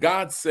 Or when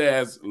God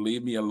says,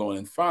 leave me alone.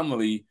 And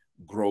finally,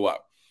 grow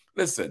up.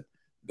 Listen,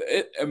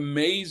 the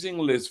amazing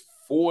list,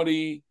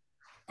 40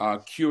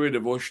 curated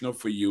devotional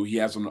for you. He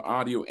has on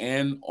audio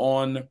and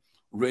on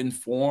written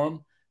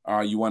form.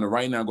 You want to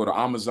right now go to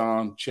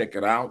Amazon, check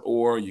it out,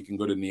 or you can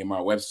go to the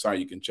Nehemiah website.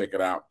 You can check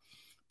it out.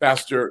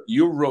 Pastor,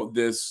 you wrote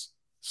this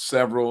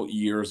several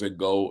years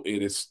ago.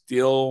 It is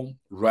still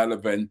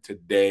relevant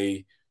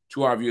today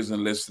to our viewers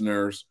and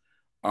listeners.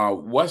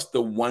 What's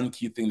the one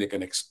key thing they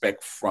can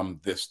expect from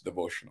this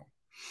devotional?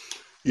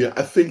 Yeah,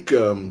 I think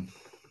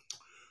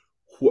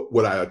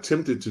what I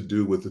attempted to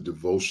do with the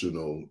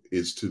devotional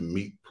is to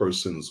meet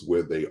persons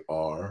where they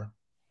are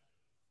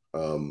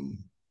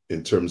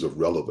in terms of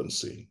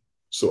relevancy.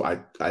 So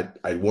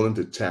I wanted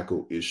to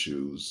tackle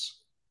issues,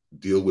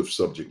 deal with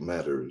subject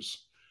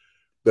matters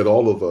that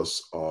all of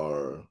us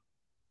are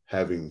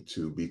having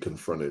to be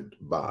confronted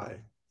by.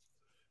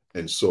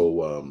 And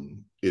so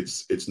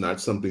it's not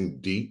something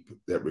deep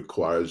that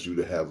requires you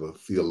to have a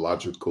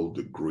theological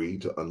degree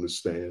to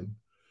understand.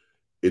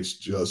 It's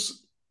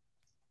just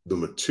the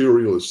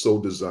material is so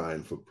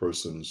designed for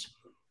persons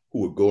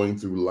who are going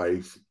through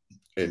life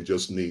and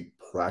just need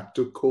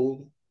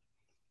practical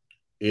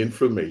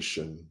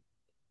information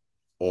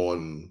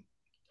on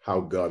how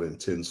God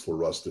intends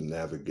for us to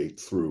navigate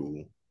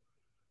through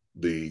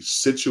the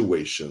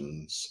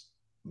situations,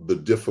 the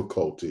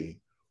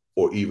difficulty,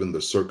 or even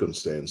the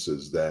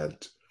circumstances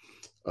that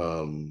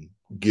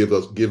give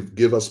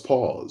us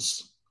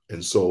pause.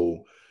 And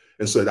so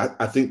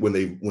I think when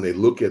they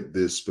look at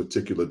this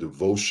particular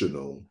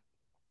devotional,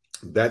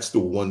 that's the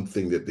one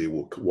thing that they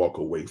will walk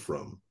away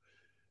from.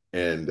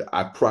 And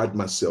I pride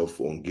myself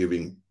on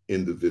giving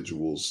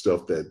individuals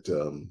stuff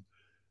that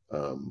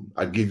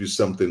I give you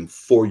something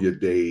for your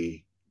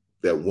day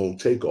that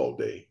won't take all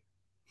day.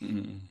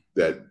 Mm-hmm.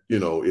 That,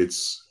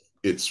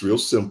 it's real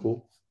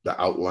simple. The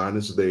outline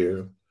is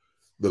there.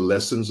 The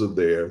lessons are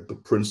there. The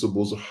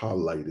principles are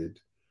highlighted.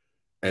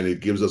 And it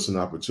gives us an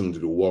opportunity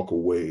to walk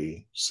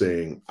away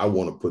saying, I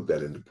want to put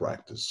that into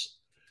practice.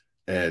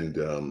 And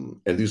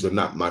these are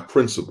not my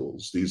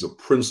principles. These are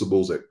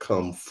principles that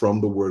come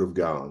from the Word of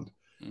God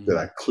that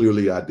I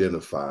clearly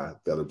identify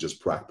that are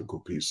just practical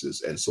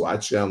pieces. And so I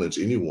challenge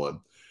anyone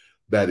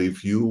that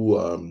if you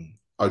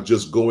are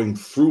just going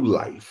through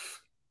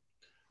life,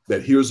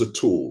 that here's a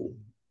tool,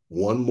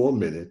 1 more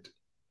minute,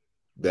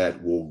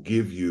 that will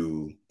give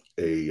you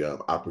a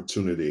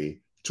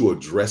opportunity to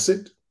address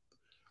it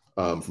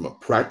from a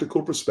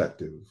practical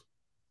perspective.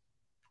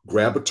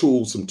 Grab a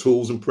tool, some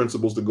tools and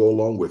principles to go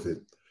along with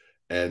it,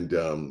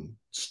 and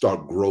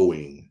start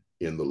growing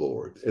in the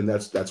Lord. And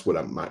that's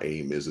what my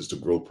aim is to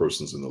grow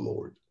persons in the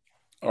Lord.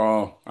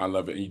 Oh, I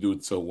love it. You do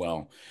it so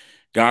well.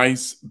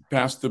 Guys,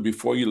 Pastor,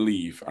 before you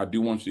leave, I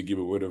do want you to give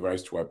a word of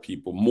advice to our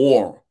people.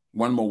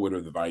 One more word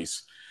of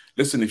advice.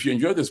 Listen, if you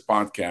enjoy this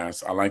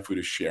podcast, I'd like for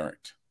you to share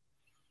it.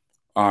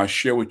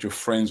 Share with your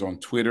friends on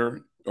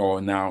Twitter,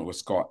 or now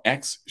what's called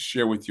X.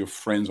 Share with your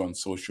friends on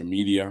social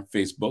media,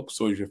 Facebook.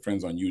 So with your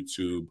friends on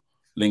YouTube,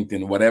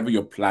 LinkedIn, whatever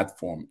your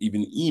platform.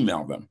 Even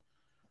email them.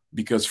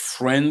 because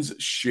friends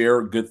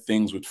share good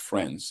things with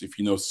friends. If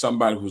you know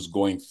somebody who's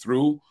going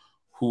through,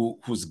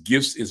 whose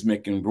gifts is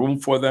making room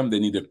for them, they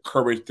need the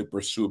courage to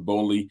pursue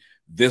boldly.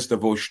 This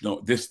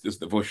devotional, this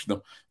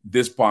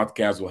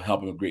podcast will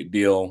help them a great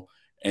deal,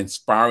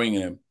 inspiring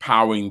and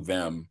empowering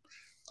them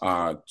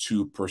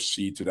to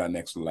proceed to that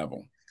next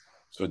level.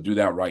 So do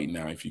that right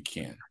now if you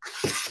can.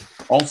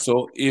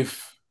 Also,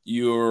 if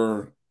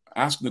you're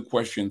asking the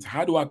questions,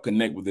 how do I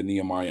connect with the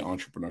Nehemiah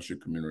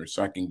entrepreneurship community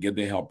so I can get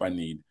the help I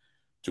need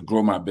to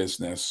grow my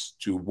business,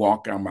 to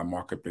walk out my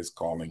marketplace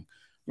calling?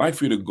 I'd like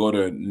for you to go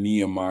to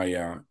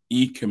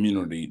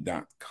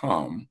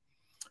nehemiahecommunity.com,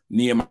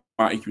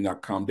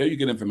 nehemiahecommunity.com. There you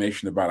get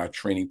information about our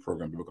training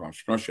program, Biblical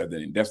Entrepreneurship,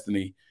 Identity and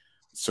Destiny,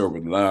 Serve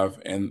with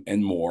Love,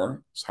 and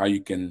more. It's how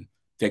you can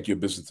take your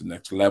business to the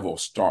next level,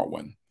 start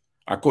one.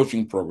 Our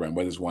coaching program,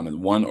 whether it's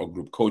one-on-one or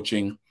group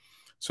coaching,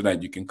 so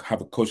that you can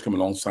have a coach come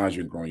alongside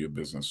you and grow your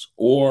business,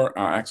 or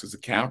access to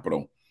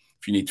capital.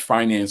 If you need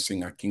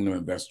financing, our Kingdom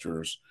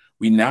Investors,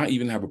 we now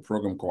even have a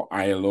program called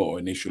ILO, or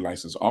Initial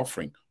License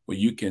Offering, where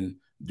you can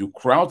do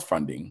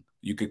crowdfunding.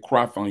 You could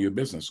crowdfund your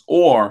business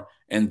or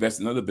invest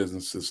in other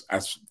businesses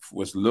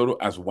for as little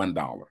as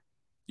 $1.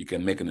 You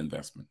can make an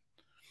investment.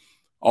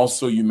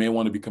 Also, you may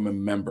want to become a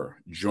member,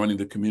 joining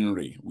the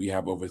community. We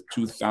have over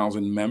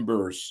 2,000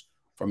 members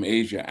from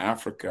Asia,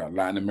 Africa,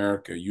 Latin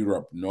America,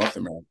 Europe, North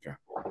America,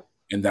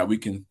 and that we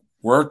can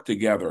work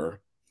together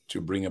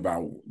to bring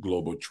about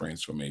global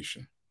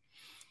transformation.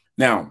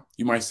 Now,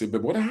 you might say,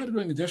 but what how do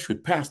I do this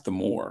with Pastor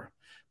Moore?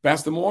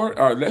 Pastor Moore,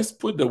 let's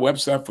put the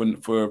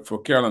website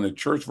for Carolina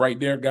Church right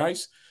there,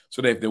 guys,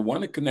 so that if they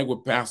want to connect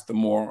with Pastor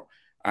Moore,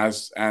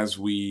 as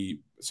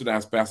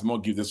Pastor Moore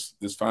gives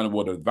this final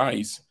word of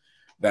advice,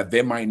 that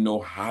they might know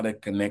how to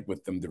connect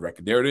with them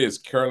directly. There it is,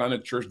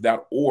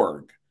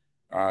 carolinachurch.org.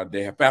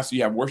 They have, Pastor,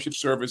 you have worship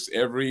service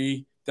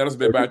tell us a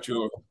bit about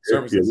your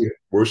services. Yeah,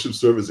 worship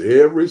service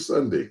every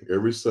Sunday at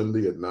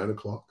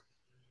 9:00.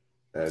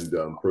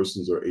 And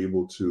persons are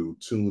able to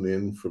tune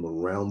in from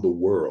around the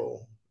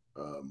world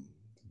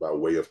by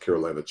way of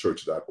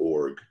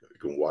carolinachurch.org. You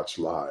can watch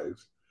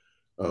live.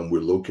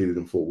 We're located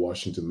in Fort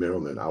Washington,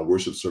 Maryland. Our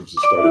worship services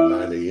start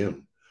at 9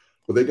 a.m.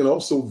 But they can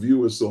also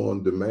view us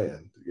on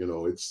demand. You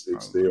know, it's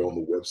there on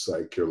the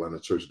website,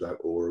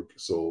 carolinachurch.org.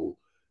 So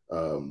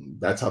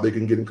that's how they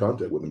can get in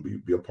contact with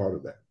and be a part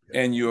of that.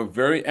 And you're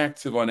very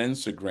active on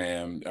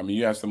Instagram. I mean,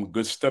 you have some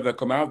good stuff that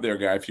come out there,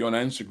 guy. If you're on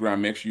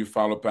Instagram, make sure you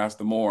follow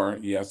Pastor Moore.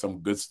 He has some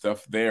good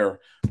stuff there.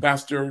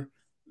 Pastor,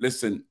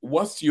 listen,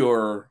 what's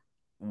your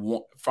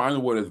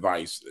final word of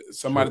advice?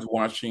 Somebody's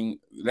watching.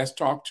 Let's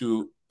talk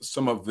to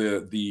some of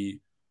the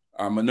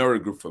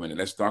minority group for a minute.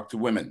 Let's talk to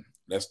women.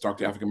 Let's talk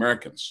to African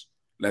Americans.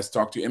 Let's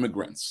talk to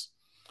immigrants.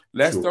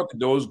 Let's talk to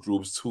those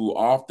groups who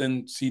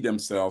often see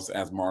themselves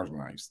as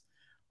marginalized.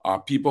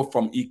 People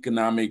from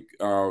economic,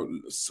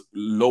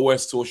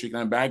 lowest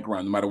socioeconomic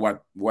background, no matter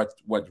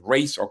what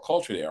race or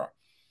culture they are.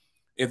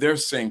 If they're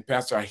saying,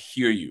 Pastor, I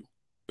hear you,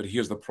 but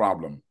here's the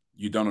problem.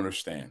 You don't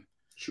understand.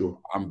 Sure.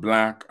 I'm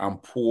Black, I'm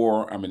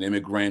poor, I'm an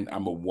immigrant,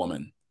 I'm a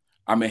woman,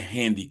 I'm a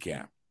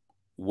handicap.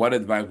 What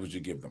advice would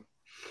you give them?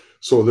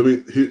 So I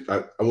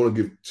want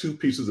to give two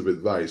pieces of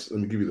advice.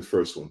 Let me give you the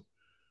first one.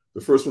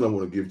 The first one I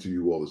want to give to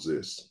you all is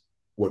this.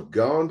 What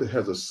God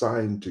has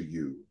assigned to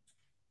you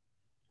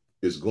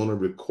is going to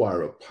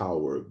require a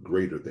power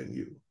greater than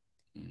you.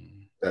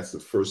 That's the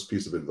first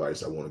piece of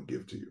advice I want to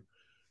give to you.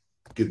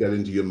 Get that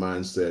into your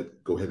mindset.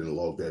 Go ahead and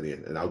log that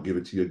in, and I'll give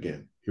it to you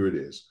again. Here it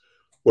is.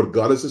 What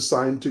God has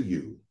assigned to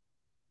you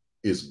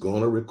is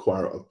going to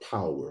require a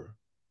power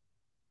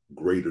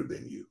greater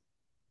than you.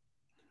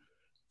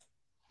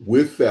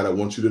 With that, I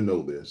want you to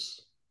know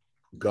this.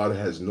 God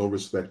has no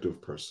respect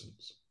of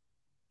persons.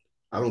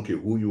 I don't care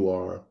who you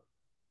are,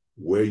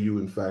 where you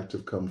in fact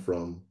have come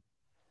from,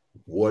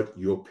 what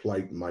your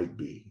plight might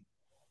be.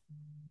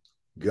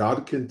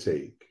 God can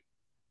take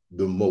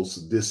the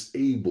most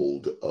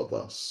disabled of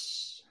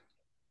us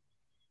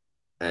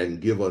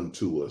and give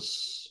unto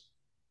us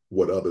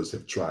what others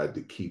have tried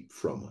to keep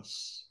from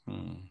us.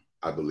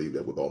 I believe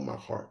that with all my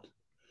heart.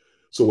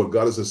 So what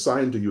God has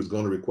assigned to you is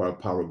going to require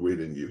power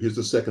greater than you. Here's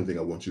the second thing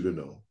I want you to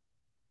know.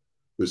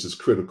 This is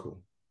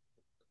critical.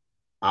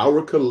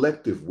 Our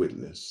collective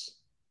witness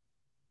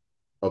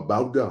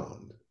about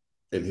God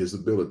and his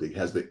ability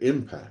has the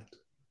impact,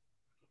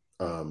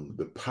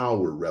 the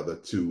power rather,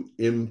 to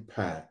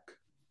impact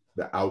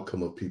the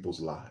outcome of people's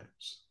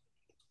lives.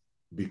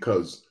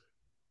 Because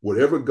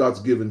whatever God's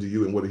given to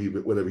you and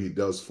whatever he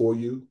does for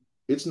you,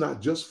 it's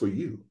not just for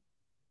you.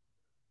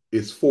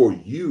 It's for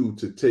you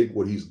to take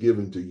what he's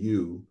given to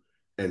you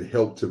and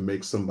help to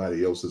make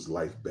somebody else's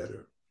life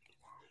better.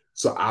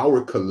 So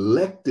our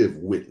collective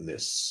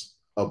witness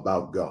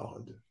about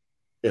God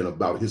and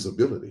about his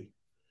ability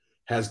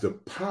has the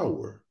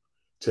power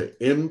to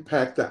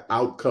impact the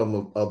outcome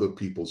of other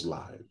people's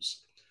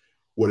lives.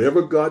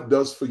 Whatever God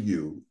does for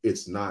you,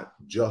 it's not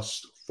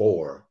just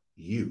for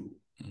you.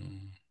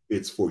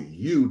 It's for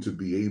you to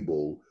be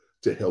able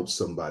to help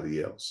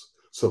somebody else.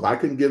 So if I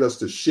can get us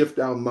to shift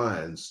our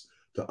minds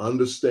to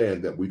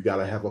understand that we've got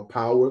to have a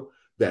power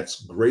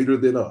that's greater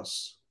than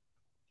us.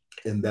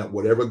 And that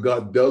whatever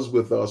God does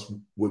with us,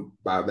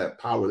 by that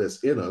power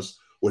that's in us,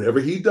 whatever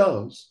he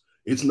does,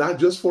 it's not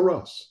just for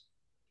us.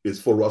 It's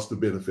for us to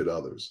benefit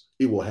others.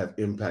 It will have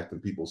impact in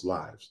people's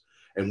lives.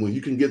 And when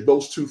you can get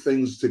those two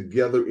things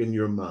together in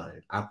your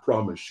mind, I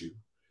promise you,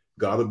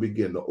 God will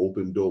begin to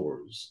open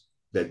doors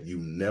that you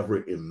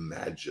never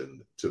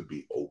imagined to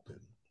be open.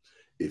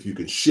 If you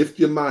can shift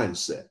your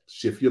mindset,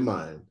 shift your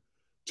mind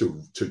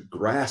to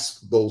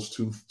grasp those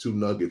two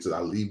nuggets that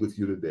I leave with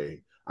you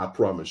today, I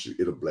promise you,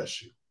 it'll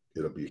bless you.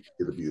 It'll be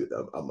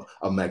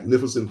a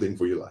magnificent thing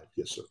for your life.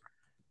 Yes, sir.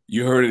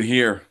 You heard it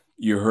here.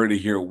 You heard it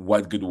here.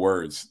 What good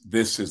words.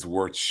 This is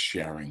worth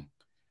sharing.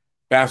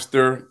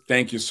 Pastor,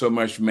 thank you so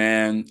much,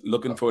 man.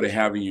 Looking forward to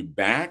having you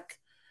back.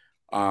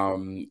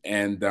 And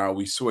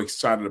we're so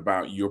excited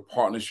about your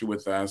partnership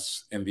with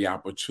us and the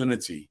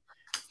opportunity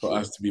for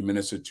us to be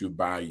ministered to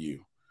by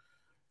you.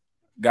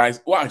 Guys,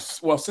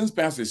 well, since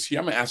Pastor is here,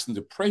 I'm going to ask him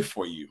to pray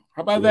for you.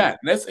 How about that?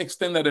 Let's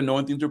extend that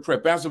anointing to pray.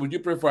 Pastor, would you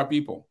pray for our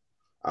people?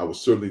 I will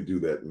certainly do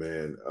that,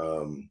 man.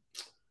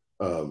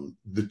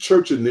 The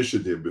church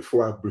initiative,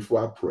 before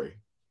I pray,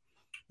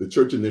 the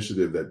church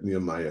initiative that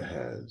Nehemiah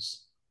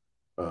has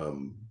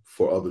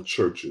for other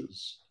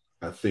churches,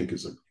 I think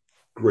is a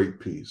great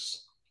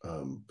piece,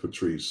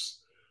 Patrice,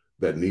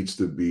 that needs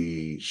to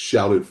be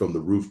shouted from the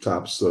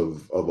rooftops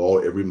of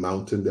every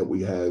mountain that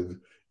we have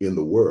in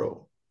the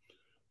world,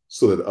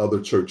 so that other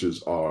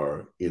churches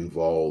are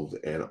involved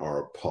and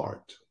are a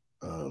part.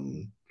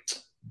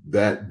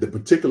 That the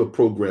particular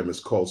program is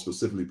called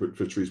specifically,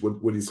 Patrice,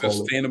 what do you call it?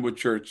 Sustainable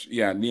Church.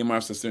 Yeah,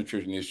 Nehemiah Sustainable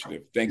Church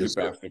Initiative. Thank you,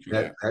 Pastor, for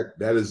that.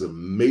 That is a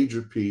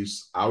major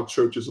piece. Our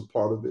church is a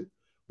part of it.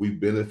 We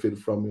benefit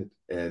from it.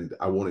 And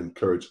I want to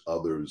encourage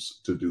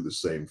others to do the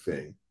same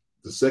thing.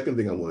 The second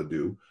thing I want to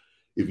do,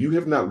 if you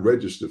have not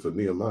registered for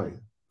Nehemiah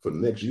for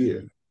next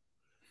year,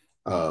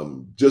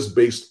 just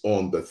based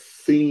on the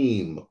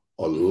theme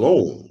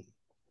alone,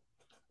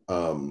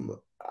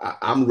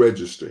 I'm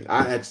registering.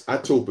 I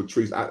told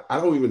Patrice, I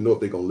don't even know if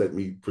they're going to let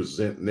me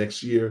present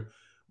next year,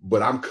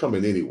 but I'm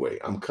coming anyway.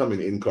 I'm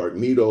coming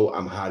incognito.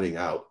 I'm hiding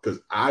out because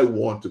I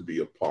want to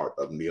be a part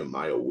of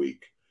Nehemiah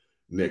Week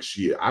next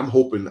year. I'm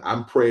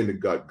praying to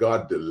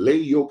God, delay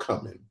your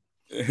coming.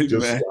 Amen.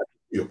 Just so I can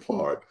be a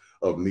part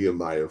of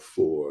Nehemiah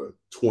for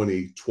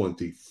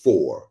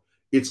 2024.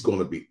 It's going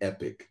to be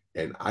epic.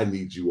 And I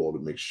need you all to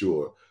make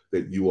sure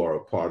that you are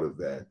a part of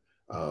that,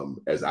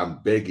 as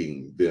I'm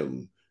begging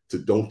them to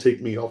don't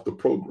take me off the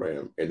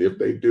program. And if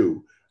they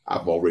do,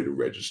 I've already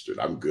registered.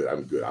 I'm good.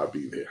 I'll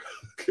be there.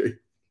 Okay.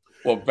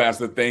 Well,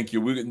 Pastor, thank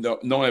you. We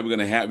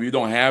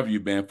don't have you,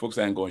 man. Folks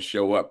aren't going to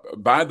show up.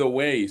 By the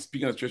way,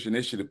 speaking of church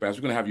initiative,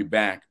 Pastor, we're going to have you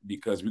back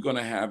because we're going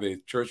to have a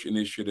church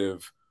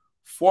initiative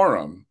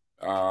forum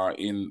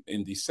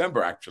in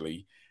December,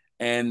 actually.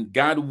 And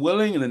God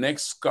willing, in the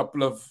next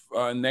couple of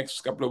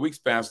weeks,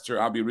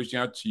 Pastor, I'll be reaching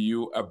out to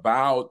you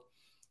about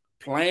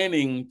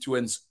planning to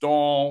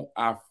install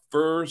our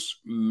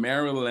first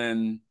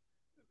Maryland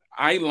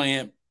eye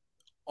lamp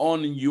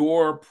on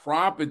your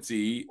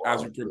property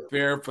as we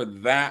prepare for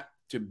that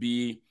to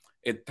be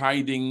a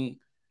tithing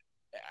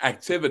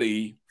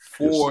activity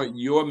for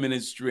your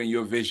ministry and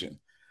your vision.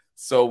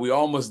 So we're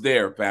almost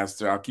there,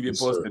 Pastor. I'll keep you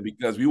posted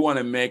because we want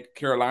to make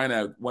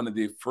Carolina one of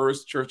the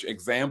first church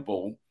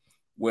example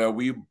where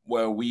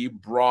we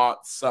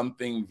brought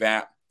something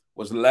that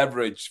was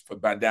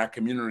leveraged by that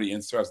community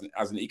and serves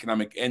as an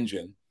economic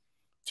engine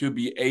to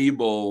be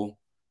able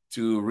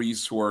to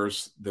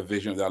resource the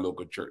vision of that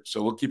local church.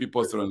 So we'll keep you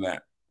posted on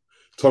that.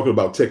 Talking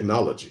about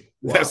technology.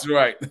 Wow. That's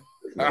right.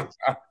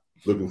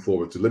 Looking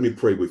forward to. Let me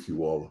pray with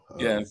you all.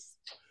 Yes.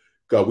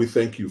 God, we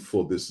thank you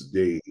for this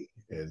day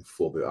and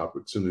for the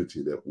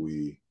opportunity that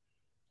we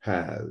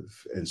have,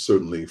 and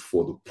certainly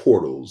for the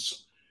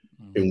portals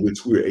in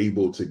which we're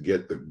able to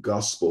get the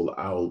gospel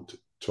out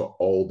to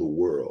all the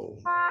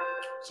world.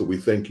 So we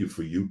thank you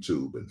for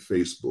YouTube and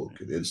Facebook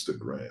and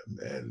Instagram,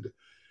 and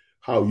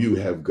how you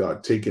have,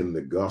 God, taken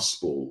the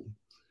gospel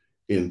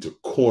into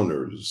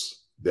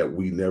corners that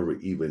we never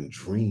even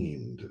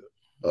dreamed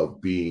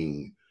of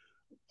being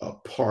a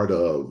part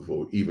of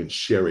or even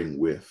sharing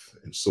with.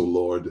 And so,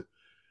 Lord,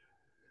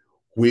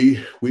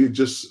 we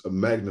just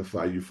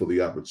magnify you for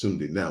the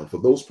opportunity. Now, for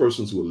those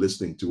persons who are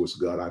listening to us,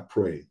 God, I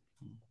pray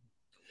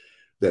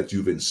that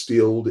you've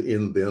instilled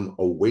in them,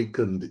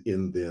 awakened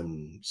in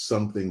them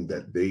something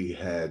that they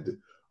had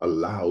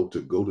allowed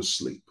to go to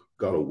sleep.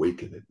 God,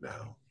 awaken it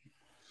now.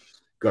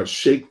 God,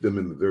 shake them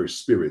in the very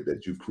spirit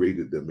that you've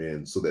created them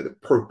in, so that a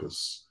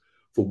purpose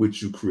for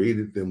which you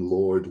created them,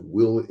 Lord,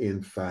 will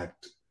in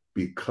fact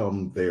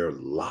become their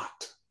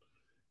lot.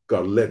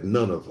 God, let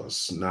none of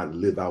us not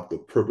live out the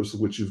purpose of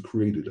which you've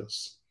created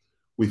us.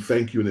 We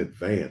thank you in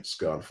advance,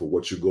 God, for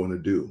what you're going to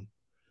do.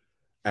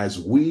 As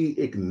we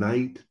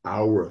ignite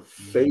our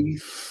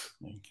faith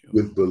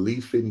with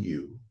belief in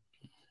you,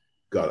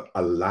 God,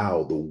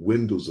 allow the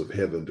windows of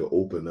heaven to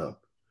open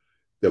up,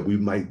 that we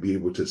might be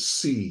able to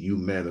see you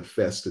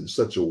manifest in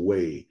such a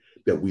way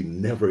that we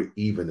never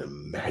even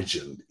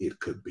imagined it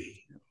could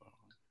be.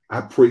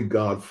 I pray,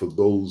 God, for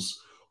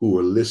those who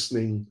are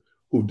listening,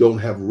 who don't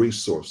have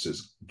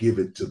resources, give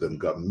it to them,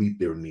 God. Meet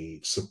their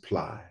needs,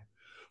 supply.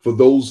 For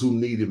those who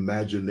need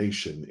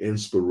imagination,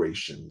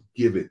 inspiration,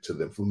 give it to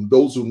them. From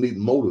those who need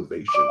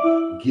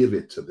motivation, give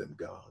it to them,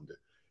 God.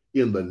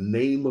 In the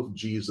name of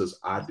Jesus,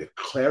 I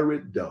declare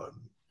it done,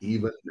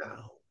 even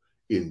now.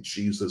 In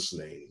Jesus'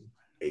 name,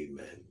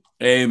 amen.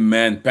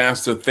 Amen.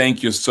 Pastor,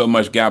 thank you so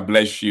much. God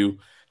bless you.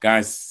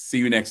 Guys, see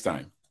you next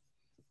time.